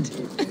your head.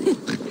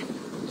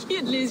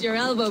 You'd lose your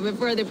elbow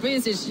before the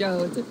bruises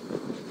showed.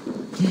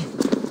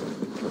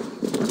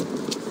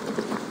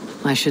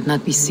 I should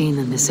not be seen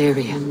in this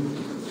area.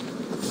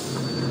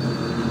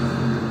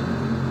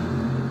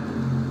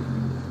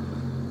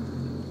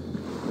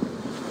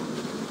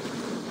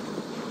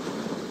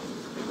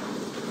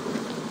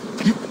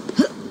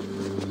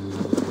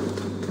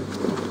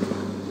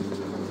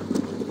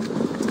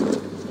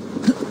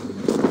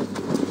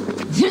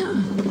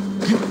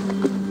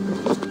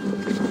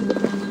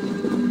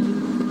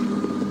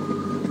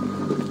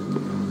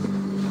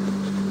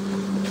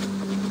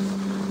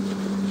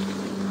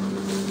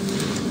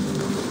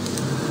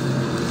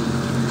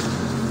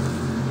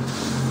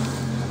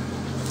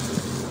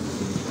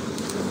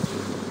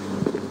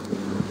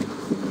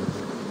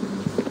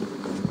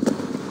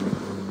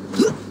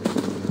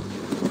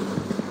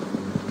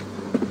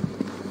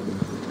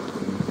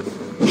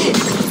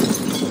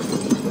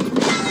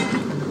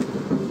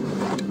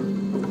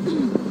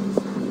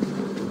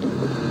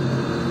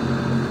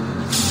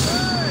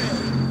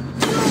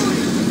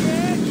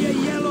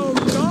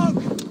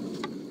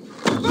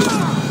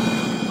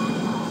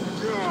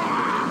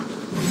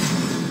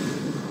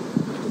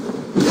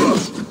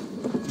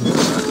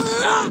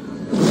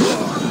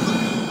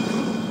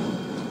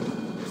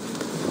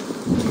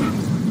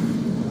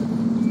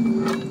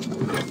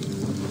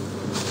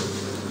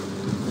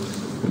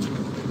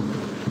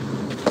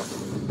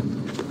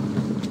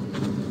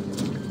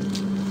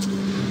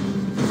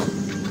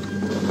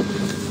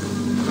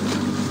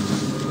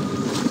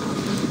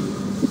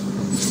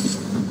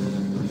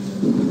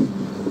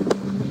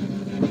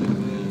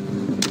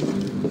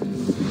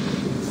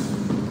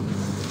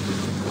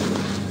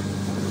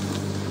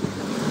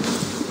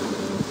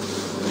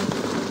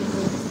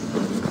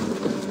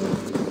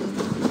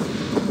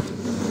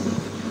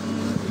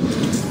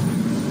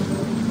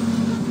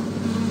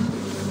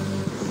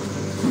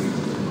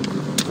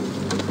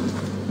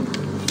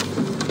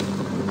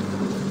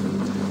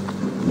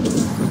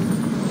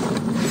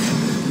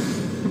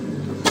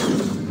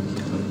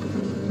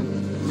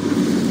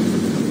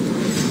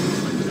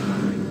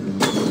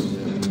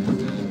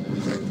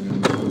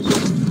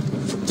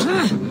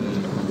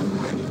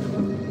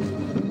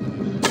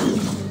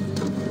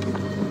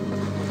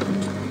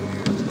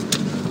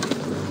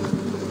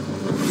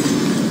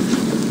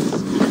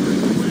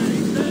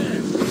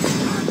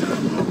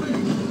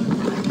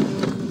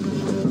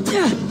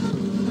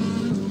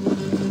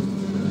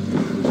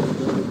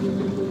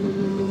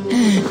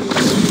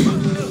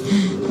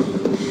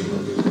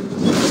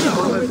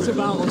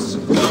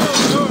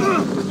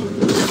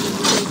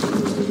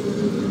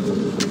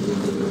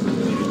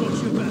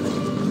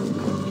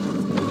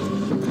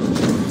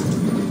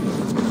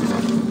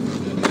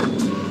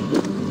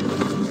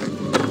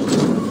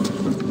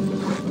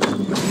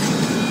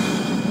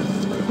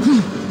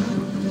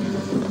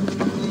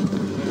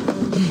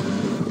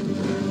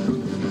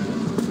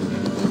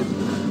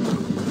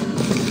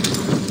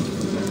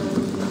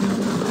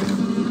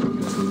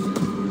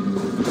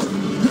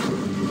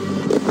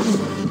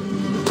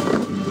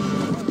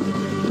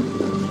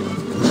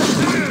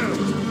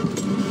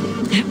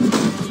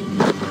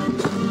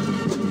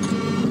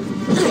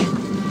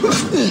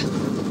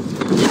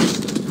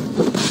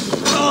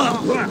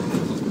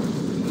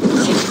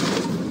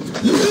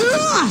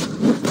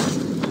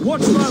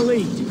 Watch my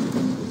lead!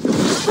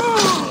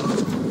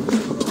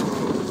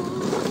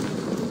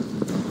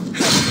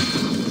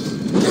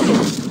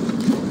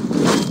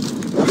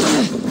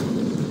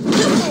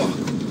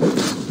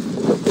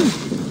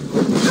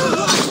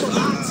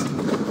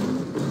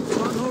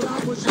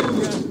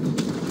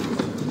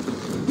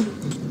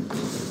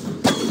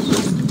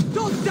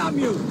 God damn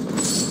you!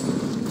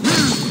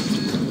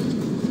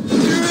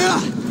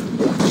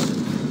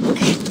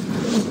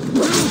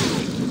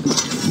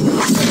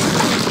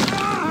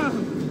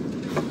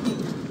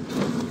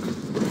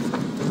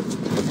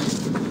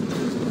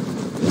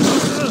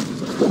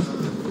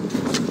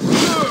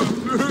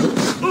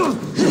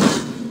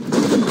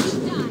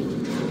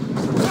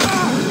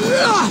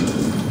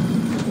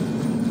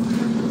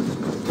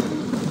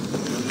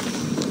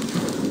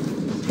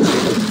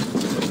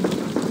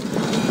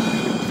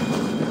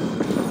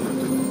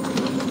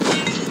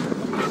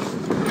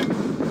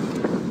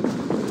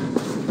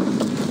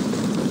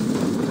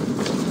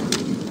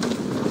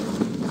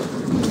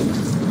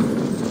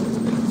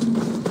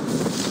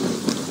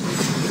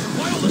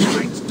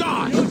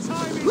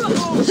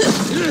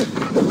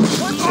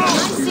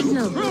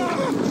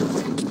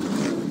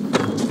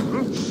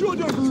 Should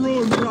have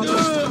run,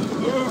 brother!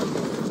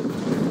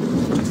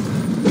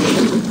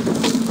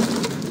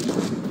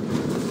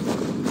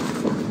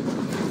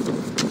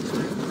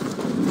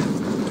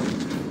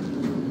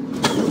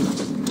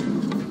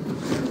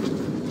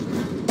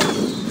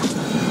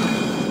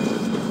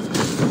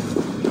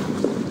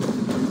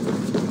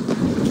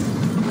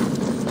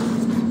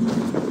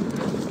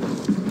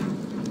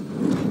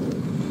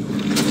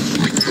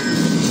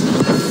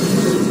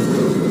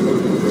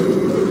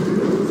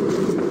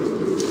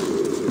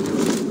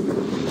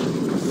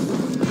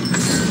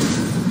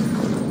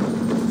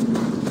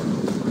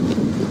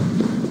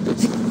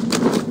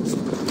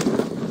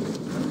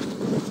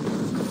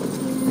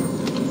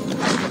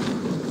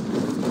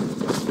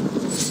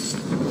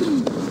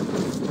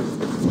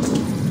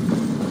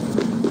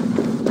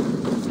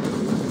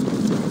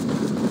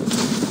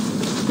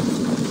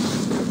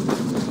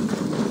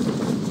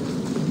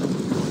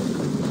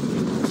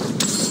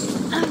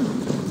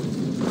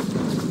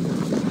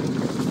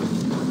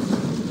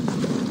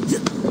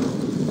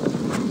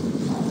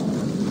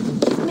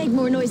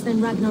 More noise than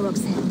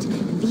Ragnarok's end,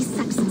 and these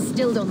Saxons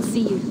still don't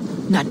see you.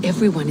 Not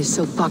everyone is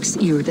so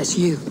fox-eared as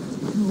you.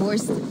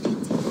 More's the pity.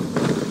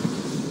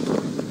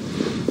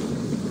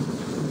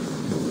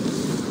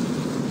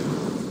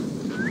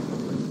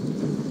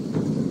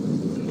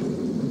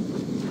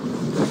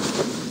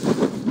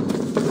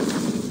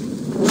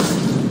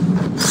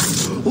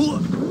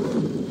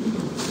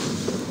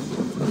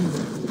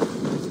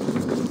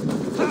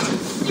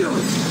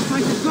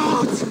 My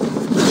God!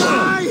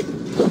 Die!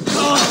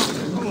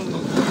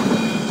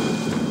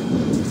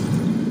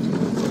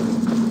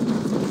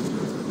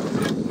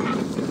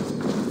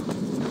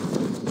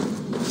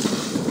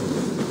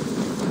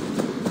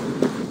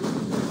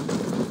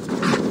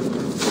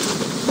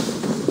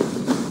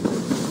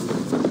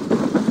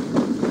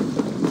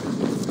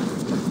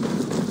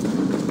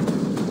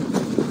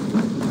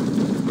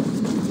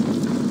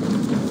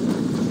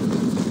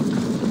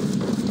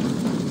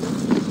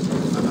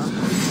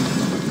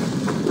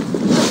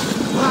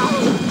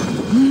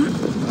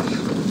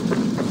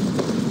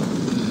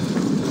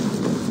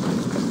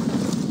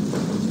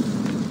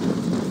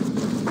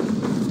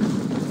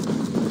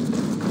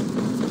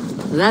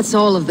 That's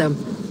all of them.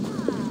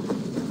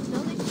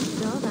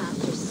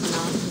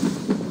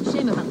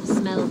 Shame about the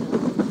smell, though.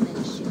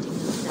 Then shooting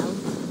themselves.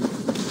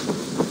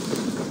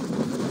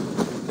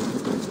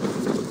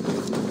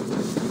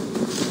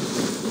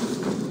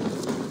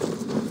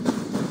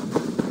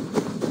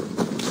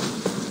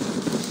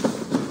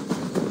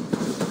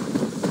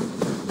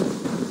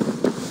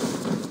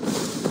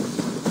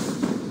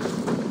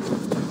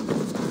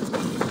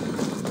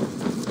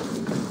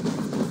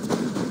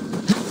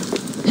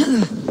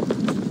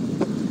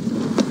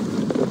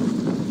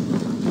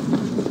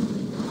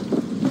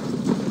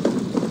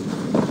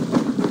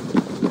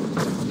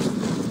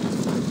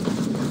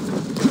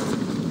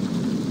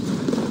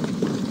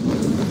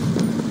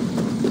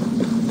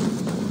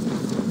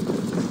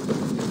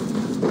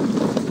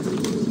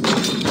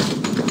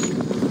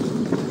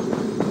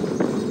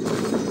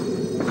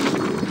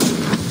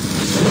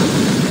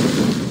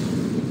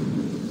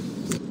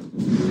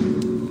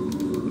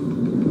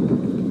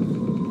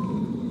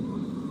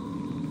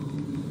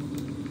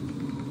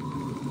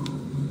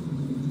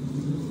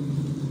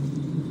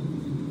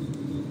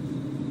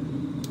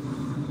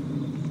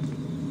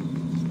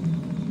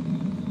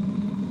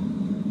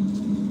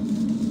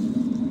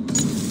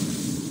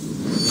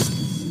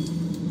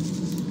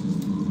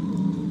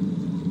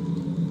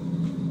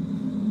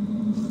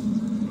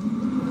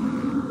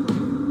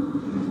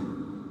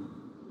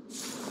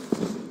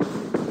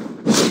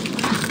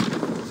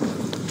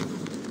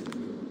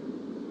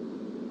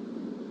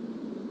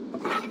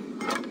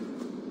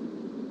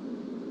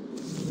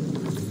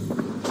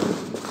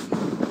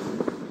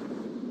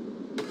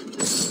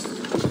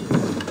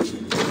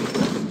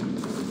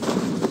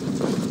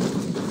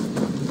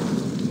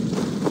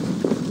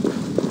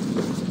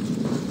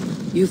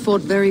 You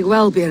fought very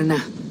well, Birna.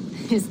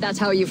 Is that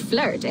how you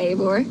flirt,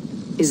 Eivor?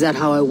 Is that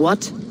how I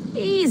what?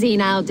 Easy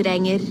now,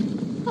 Drengir.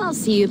 I'll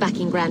see you back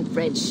in Grand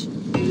Bridge.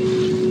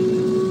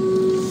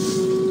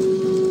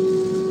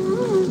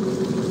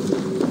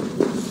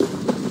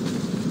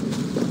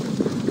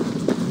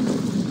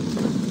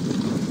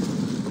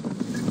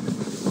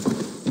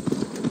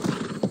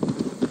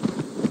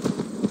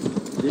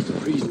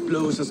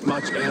 Blows as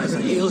much air as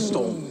a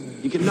hailstorm.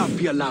 He cannot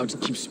be allowed to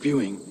keep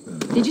spewing.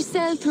 Did you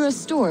sail through a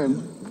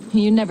storm?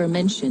 You never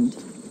mentioned.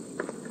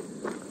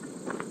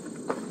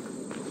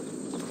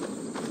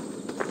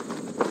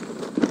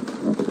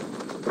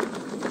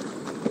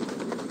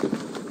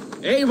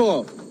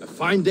 Eivor! A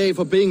fine day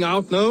for being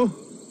out, no?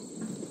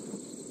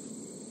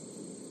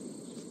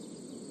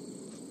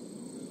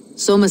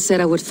 Soma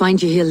said I would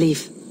find you here,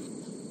 Leif.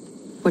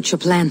 What's your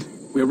plan?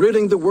 We're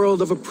ridding the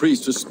world of a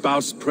priest who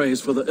spouts praise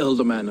for the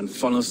Elderman and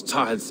funnels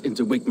tithes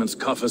into Wigman's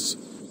coffers.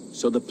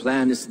 So the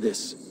plan is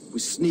this. We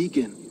sneak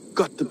in,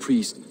 gut the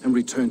priest, and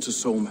return to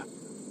Soma.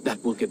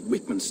 That will get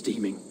Wigman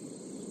steaming.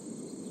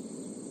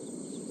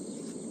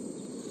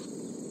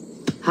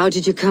 How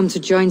did you come to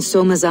join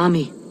Soma's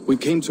army? We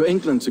came to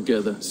England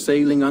together,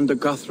 sailing under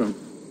Guthrum.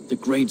 The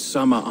Great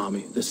Summer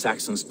Army, the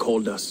Saxons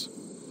called us.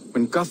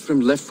 When Guthrum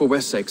left for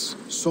Wessex,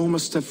 Soma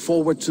stepped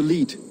forward to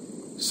lead.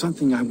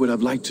 Something I would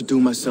have liked to do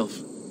myself.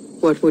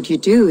 What would you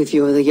do if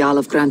you were the Jarl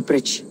of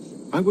Grantebridge?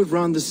 I would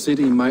run the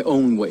city in my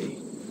own way.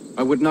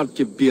 I would not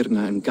give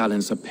Birna and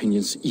Galen's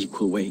opinions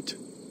equal weight.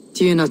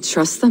 Do you not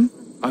trust them?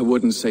 I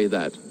wouldn't say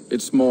that.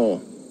 It's more.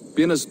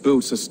 Birna's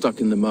boots are stuck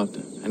in the mud,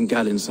 and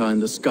Galen's are in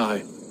the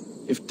sky.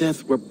 If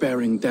death were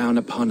bearing down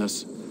upon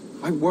us,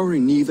 I worry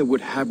neither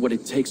would have what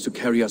it takes to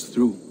carry us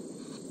through.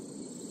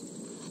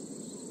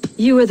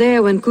 You were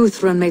there when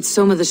Guthrum made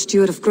Soma the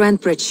steward of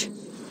Grantebridge.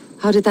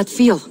 How did that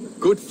feel?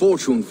 Good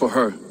fortune for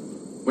her.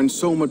 When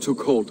Soma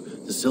took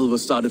hold, the silver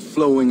started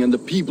flowing and the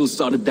people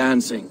started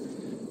dancing.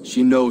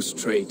 She knows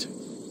trade.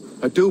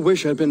 I do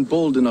wish I'd been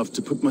bold enough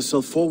to put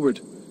myself forward,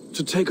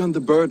 to take on the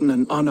burden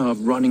and honor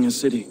of running a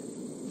city.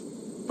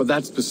 But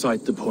that's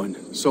beside the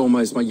point. Soma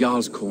is my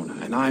Jarl's corner,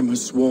 and I'm her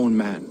sworn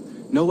man.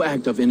 No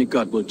act of any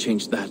god will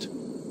change that.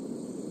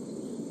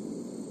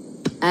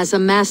 As a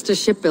master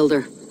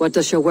shipbuilder, what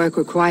does your work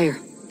require?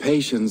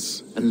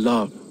 Patience and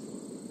love.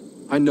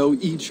 I know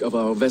each of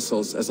our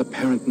vessels as a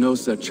parent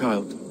knows their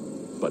child.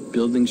 But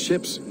building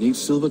ships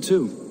needs silver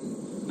too.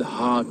 The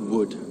hard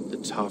wood, the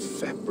tough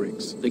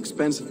fabrics, the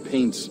expensive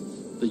paints.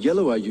 The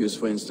yellow I use,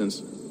 for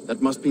instance,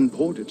 that must be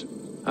imported.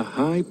 A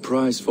high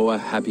price for a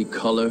happy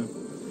color.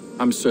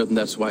 I'm certain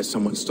that's why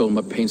someone stole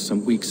my paint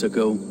some weeks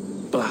ago.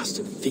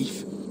 Blasted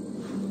thief.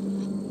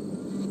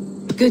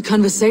 Good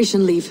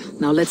conversation, Leif.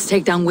 Now let's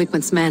take down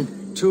Wigman's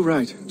men. Too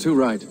right, too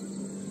right.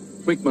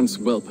 Wigman's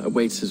whelp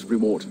awaits his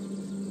reward.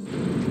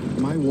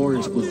 My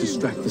warriors will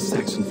distract the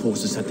Saxon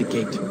forces at the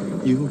gate.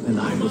 You and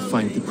I will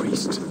find the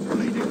priest.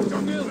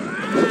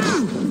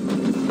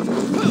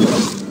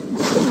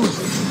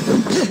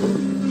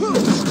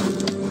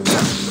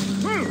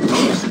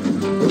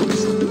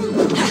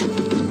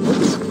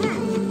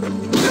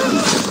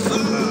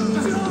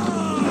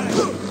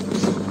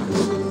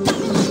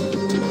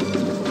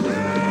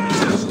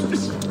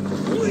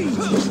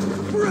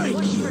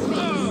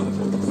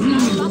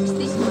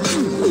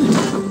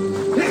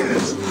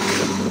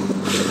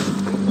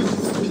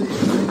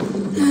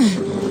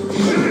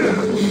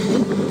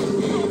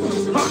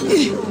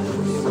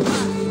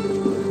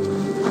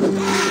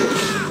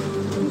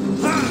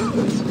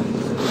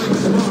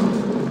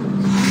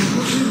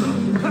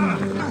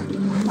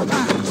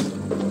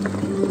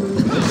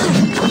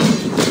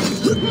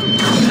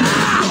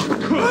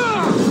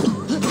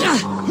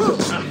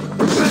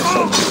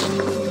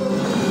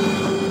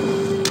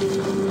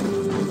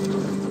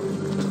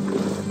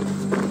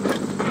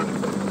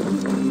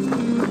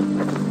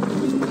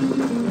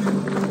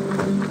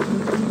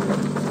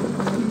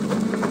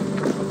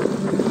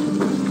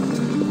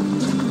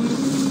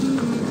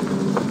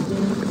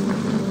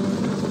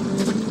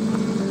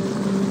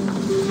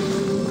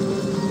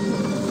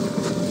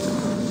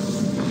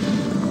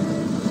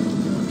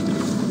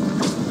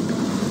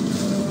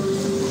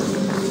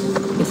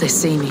 If they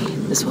see me,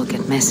 this will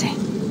get messy.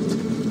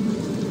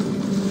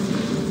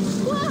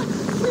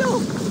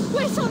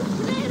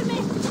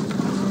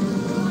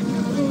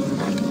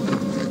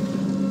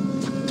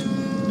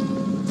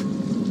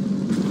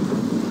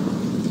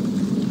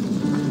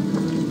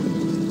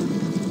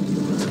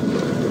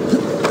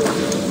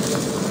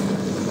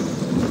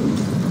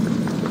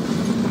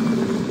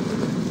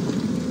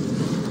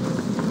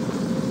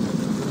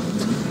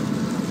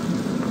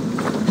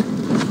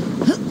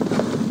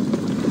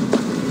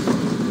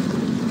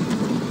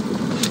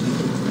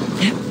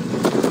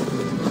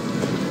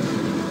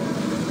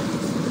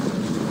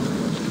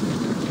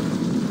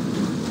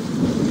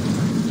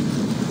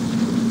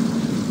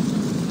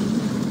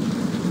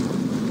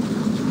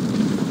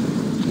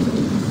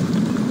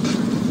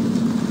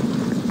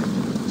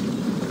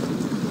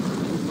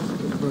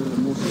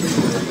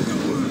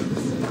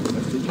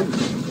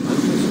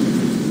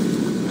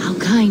 How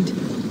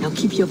kind. Now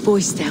keep your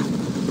voice down.